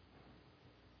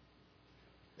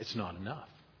 It's not enough.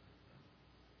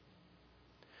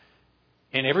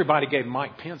 And everybody gave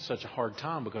Mike Pence such a hard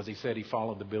time because he said he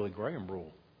followed the Billy Graham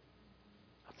rule.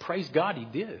 Praise God he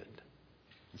did.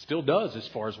 And still does as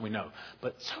far as we know.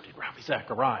 But so did Ravi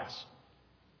Zacharias.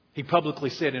 He publicly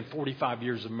said, in 45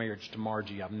 years of marriage to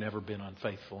Margie, I've never been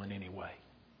unfaithful in any way.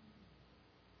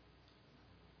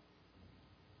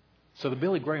 So the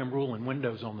Billy Graham rule and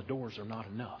windows on the doors are not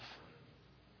enough.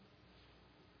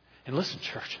 And listen,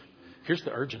 church, here's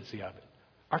the urgency of it.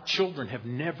 Our children have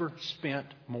never spent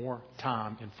more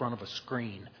time in front of a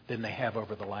screen than they have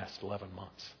over the last 11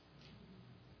 months.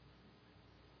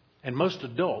 And most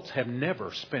adults have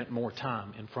never spent more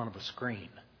time in front of a screen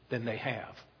than they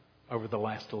have over the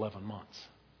last 11 months.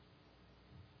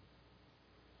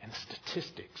 And the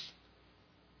statistics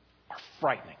are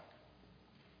frightening.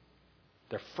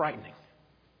 They're frightening.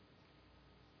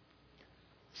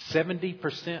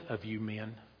 70% of you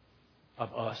men,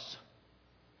 of us,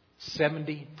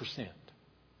 70%,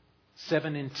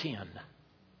 7 in 10,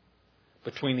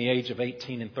 between the age of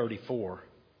 18 and 34,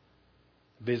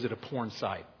 visit a porn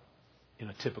site in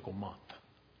a typical month.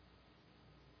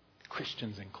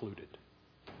 Christians included.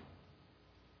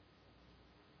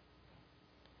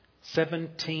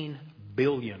 17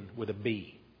 billion with a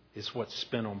B is what's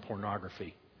spent on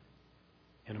pornography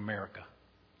in America.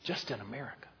 Just in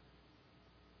America.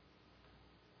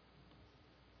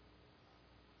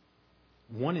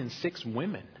 1 in 6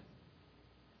 women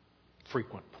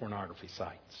frequent pornography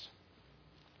sites.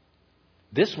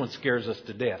 This one scares us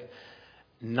to death.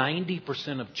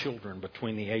 90% of children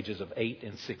between the ages of 8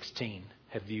 and 16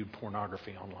 have viewed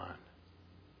pornography online.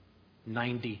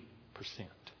 90%.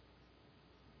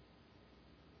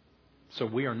 So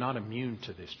we are not immune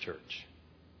to this, church.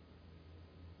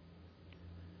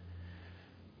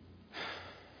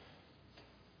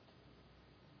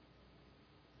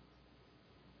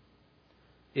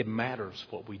 It matters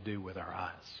what we do with our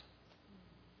eyes.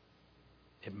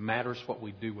 It matters what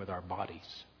we do with our bodies.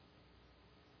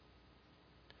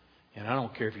 And I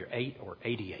don't care if you're 8 or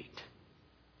 88.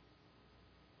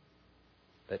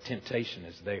 That temptation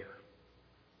is there.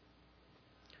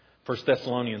 1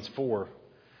 Thessalonians 4,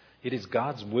 it is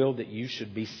God's will that you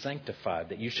should be sanctified,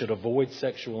 that you should avoid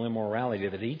sexual immorality,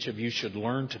 that each of you should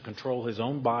learn to control his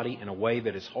own body in a way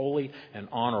that is holy and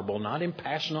honorable, not in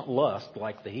passionate lust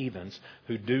like the heathens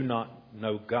who do not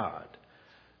know God.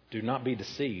 Do not be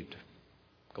deceived,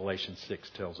 Galatians 6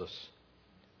 tells us.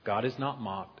 God is not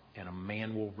mocked, and a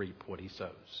man will reap what he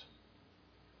sows.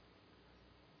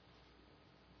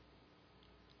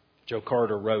 Joe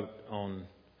Carter wrote on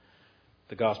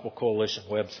the Gospel Coalition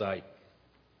website,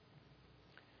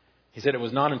 he said it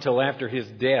was not until after his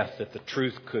death that the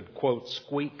truth could, quote,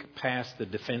 squeak past the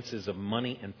defenses of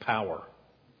money and power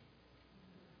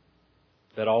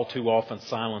that all too often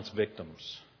silence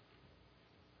victims.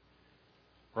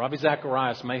 Ravi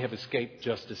Zacharias may have escaped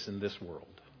justice in this world,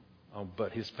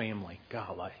 but his family,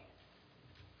 golly.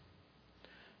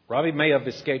 Ravi may have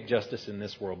escaped justice in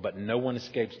this world, but no one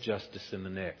escapes justice in the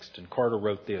next. And Carter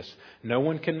wrote this, no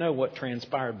one can know what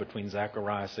transpired between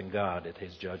Zacharias and God at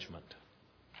his judgment.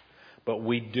 But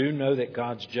we do know that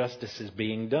God's justice is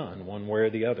being done one way or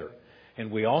the other.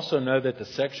 And we also know that the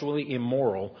sexually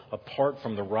immoral, apart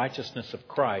from the righteousness of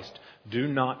Christ, do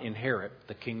not inherit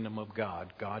the kingdom of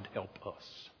God. God help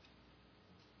us.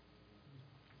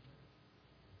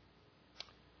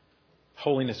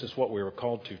 Holiness is what we were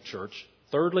called to, church.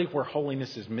 Thirdly, where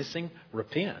holiness is missing,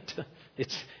 repent.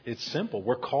 It's simple.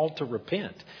 We're called to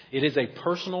repent. It is a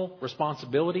personal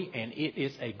responsibility, and it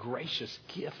is a gracious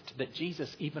gift that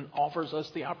Jesus even offers us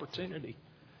the opportunity.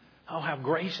 Oh, how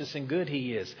gracious and good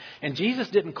He is. And Jesus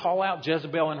didn't call out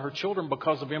Jezebel and her children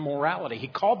because of immorality. He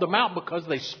called them out because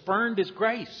they spurned His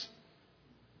grace.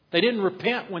 They didn't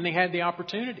repent when they had the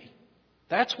opportunity.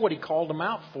 That's what He called them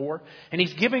out for. And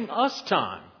He's giving us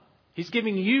time. He's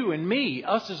giving you and me,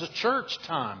 us as a church,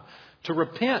 time to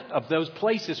repent of those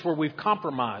places where we've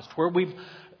compromised, where we've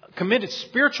committed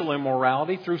spiritual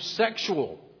immorality through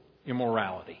sexual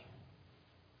immorality.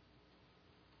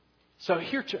 So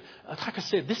here, like I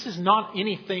said, this is not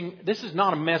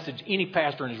a message any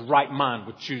pastor in his right mind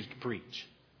would choose to preach.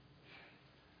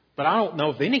 But I don't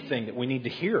know of anything that we need to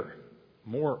hear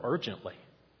more urgently.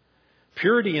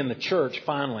 Purity in the church,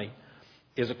 finally,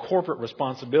 is a corporate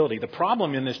responsibility. The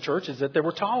problem in this church is that they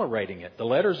were tolerating it. The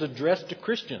letter's addressed to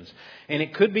Christians. And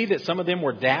it could be that some of them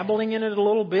were dabbling in it a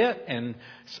little bit and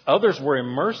others were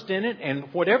immersed in it.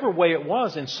 And whatever way it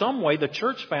was, in some way the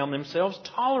church found themselves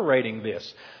tolerating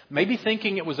this. Maybe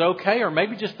thinking it was okay, or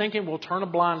maybe just thinking we'll turn a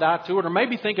blind eye to it, or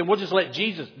maybe thinking we'll just let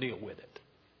Jesus deal with it.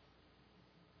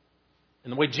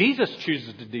 And the way Jesus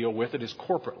chooses to deal with it is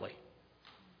corporately.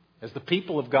 As the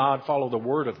people of God follow the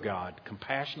Word of God,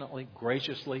 compassionately,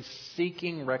 graciously,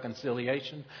 seeking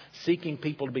reconciliation, seeking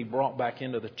people to be brought back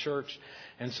into the church.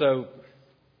 And so,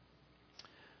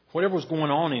 whatever was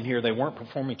going on in here, they weren't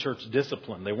performing church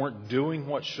discipline. They weren't doing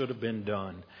what should have been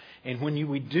done. And when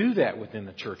we do that within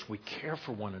the church, we care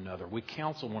for one another. We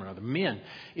counsel one another. Men,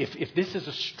 if this is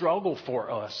a struggle for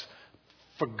us,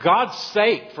 for God's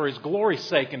sake, for His glory's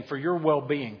sake, and for your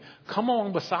well-being, come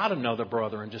along beside another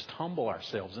brother and just humble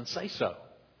ourselves and say so.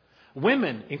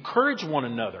 Women, encourage one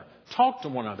another. Talk to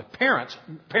one another.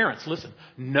 Parents, listen.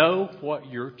 Know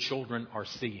what your children are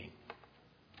seeing.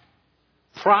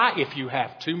 Pry if you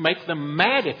have to. Make them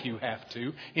mad if you have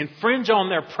to. Infringe on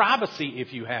their privacy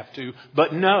if you have to.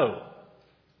 But know.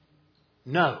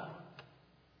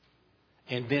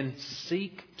 And then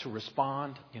seek to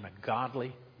respond in a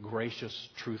godly, gracious,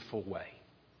 truthful way.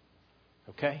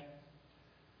 Okay?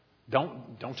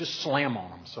 Don't just slam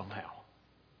on them somehow.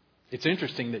 It's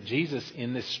interesting that Jesus,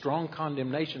 in this strong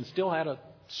condemnation, still had a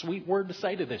sweet word to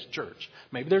say to this church.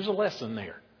 Maybe there's a lesson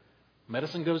there.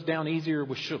 Medicine goes down easier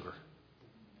with sugar.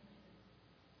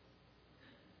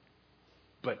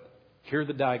 But hear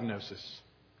the diagnosis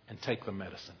and take the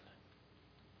medicine.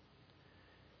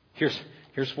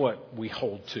 Here's what we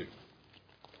hold to.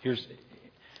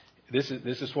 This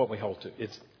is what we hold to.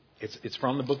 It's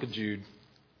from the book of Jude.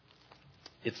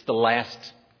 It's the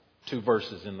last 2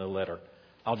 verses in the letter.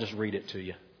 I'll just read it to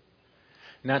you.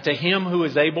 Now to Him who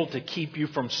is able to keep you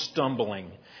from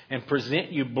stumbling and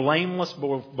present you blameless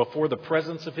before the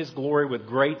presence of His glory with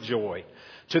great joy.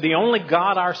 To the only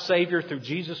God our Savior through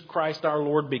Jesus Christ our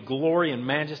Lord be glory and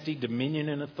majesty, dominion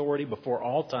and authority before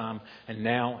all time and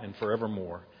now and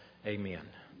forevermore. Amen.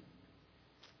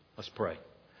 Let's pray.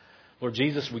 Lord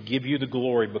Jesus, we give you the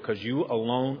glory because you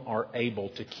alone are able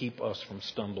to keep us from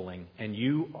stumbling. And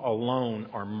you alone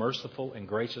are merciful and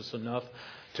gracious enough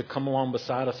to come along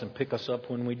beside us and pick us up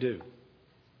when we do.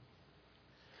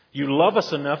 You love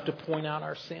us enough to point out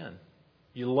our sin.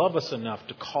 You love us enough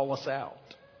to call us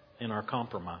out in our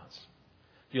compromise.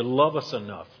 You love us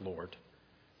enough, Lord,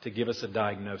 to give us a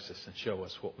diagnosis and show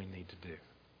us what we need to do.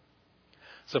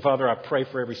 So, Father, I pray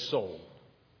for every soul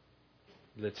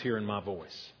that's hearing my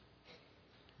voice.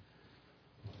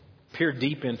 Peer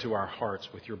deep into our hearts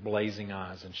with your blazing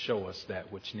eyes and show us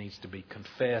that which needs to be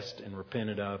confessed and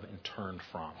repented of and turned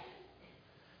from.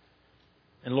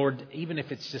 And Lord, even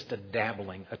if it's just a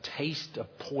dabbling, a taste of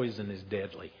poison is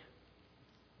deadly.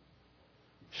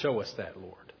 Show us that,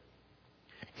 Lord.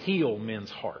 Heal men's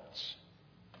hearts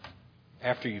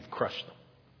after you've crushed them.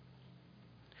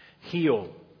 Heal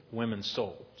women's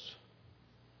souls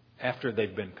after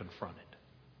they've been confronted.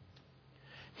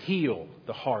 Heal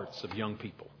the hearts of young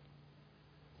people.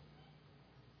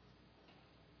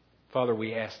 Father,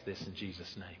 we ask this in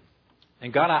Jesus' name.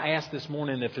 And God, I ask this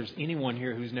morning if there's anyone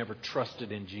here who's never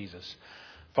trusted in Jesus.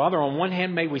 Father, on one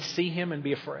hand, may we see Him and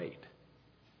be afraid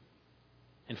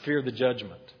and fear the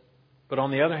judgment. But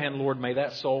on the other hand, Lord, may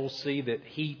that soul see that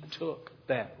He took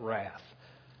that wrath,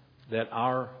 that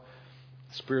our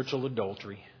spiritual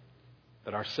adultery,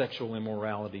 that our sexual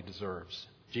immorality deserves.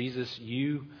 Jesus,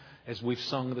 you, as we've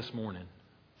sung this morning,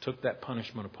 took that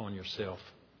punishment upon yourself.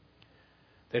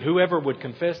 That whoever would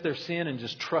confess their sin and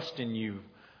just trust in you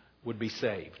would be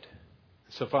saved.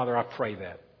 So, Father, I pray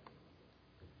that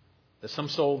some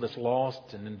soul that's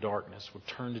lost and in darkness would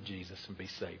turn to Jesus and be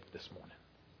saved this morning.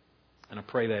 And I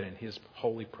pray that in His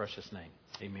holy, precious name.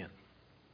 Amen.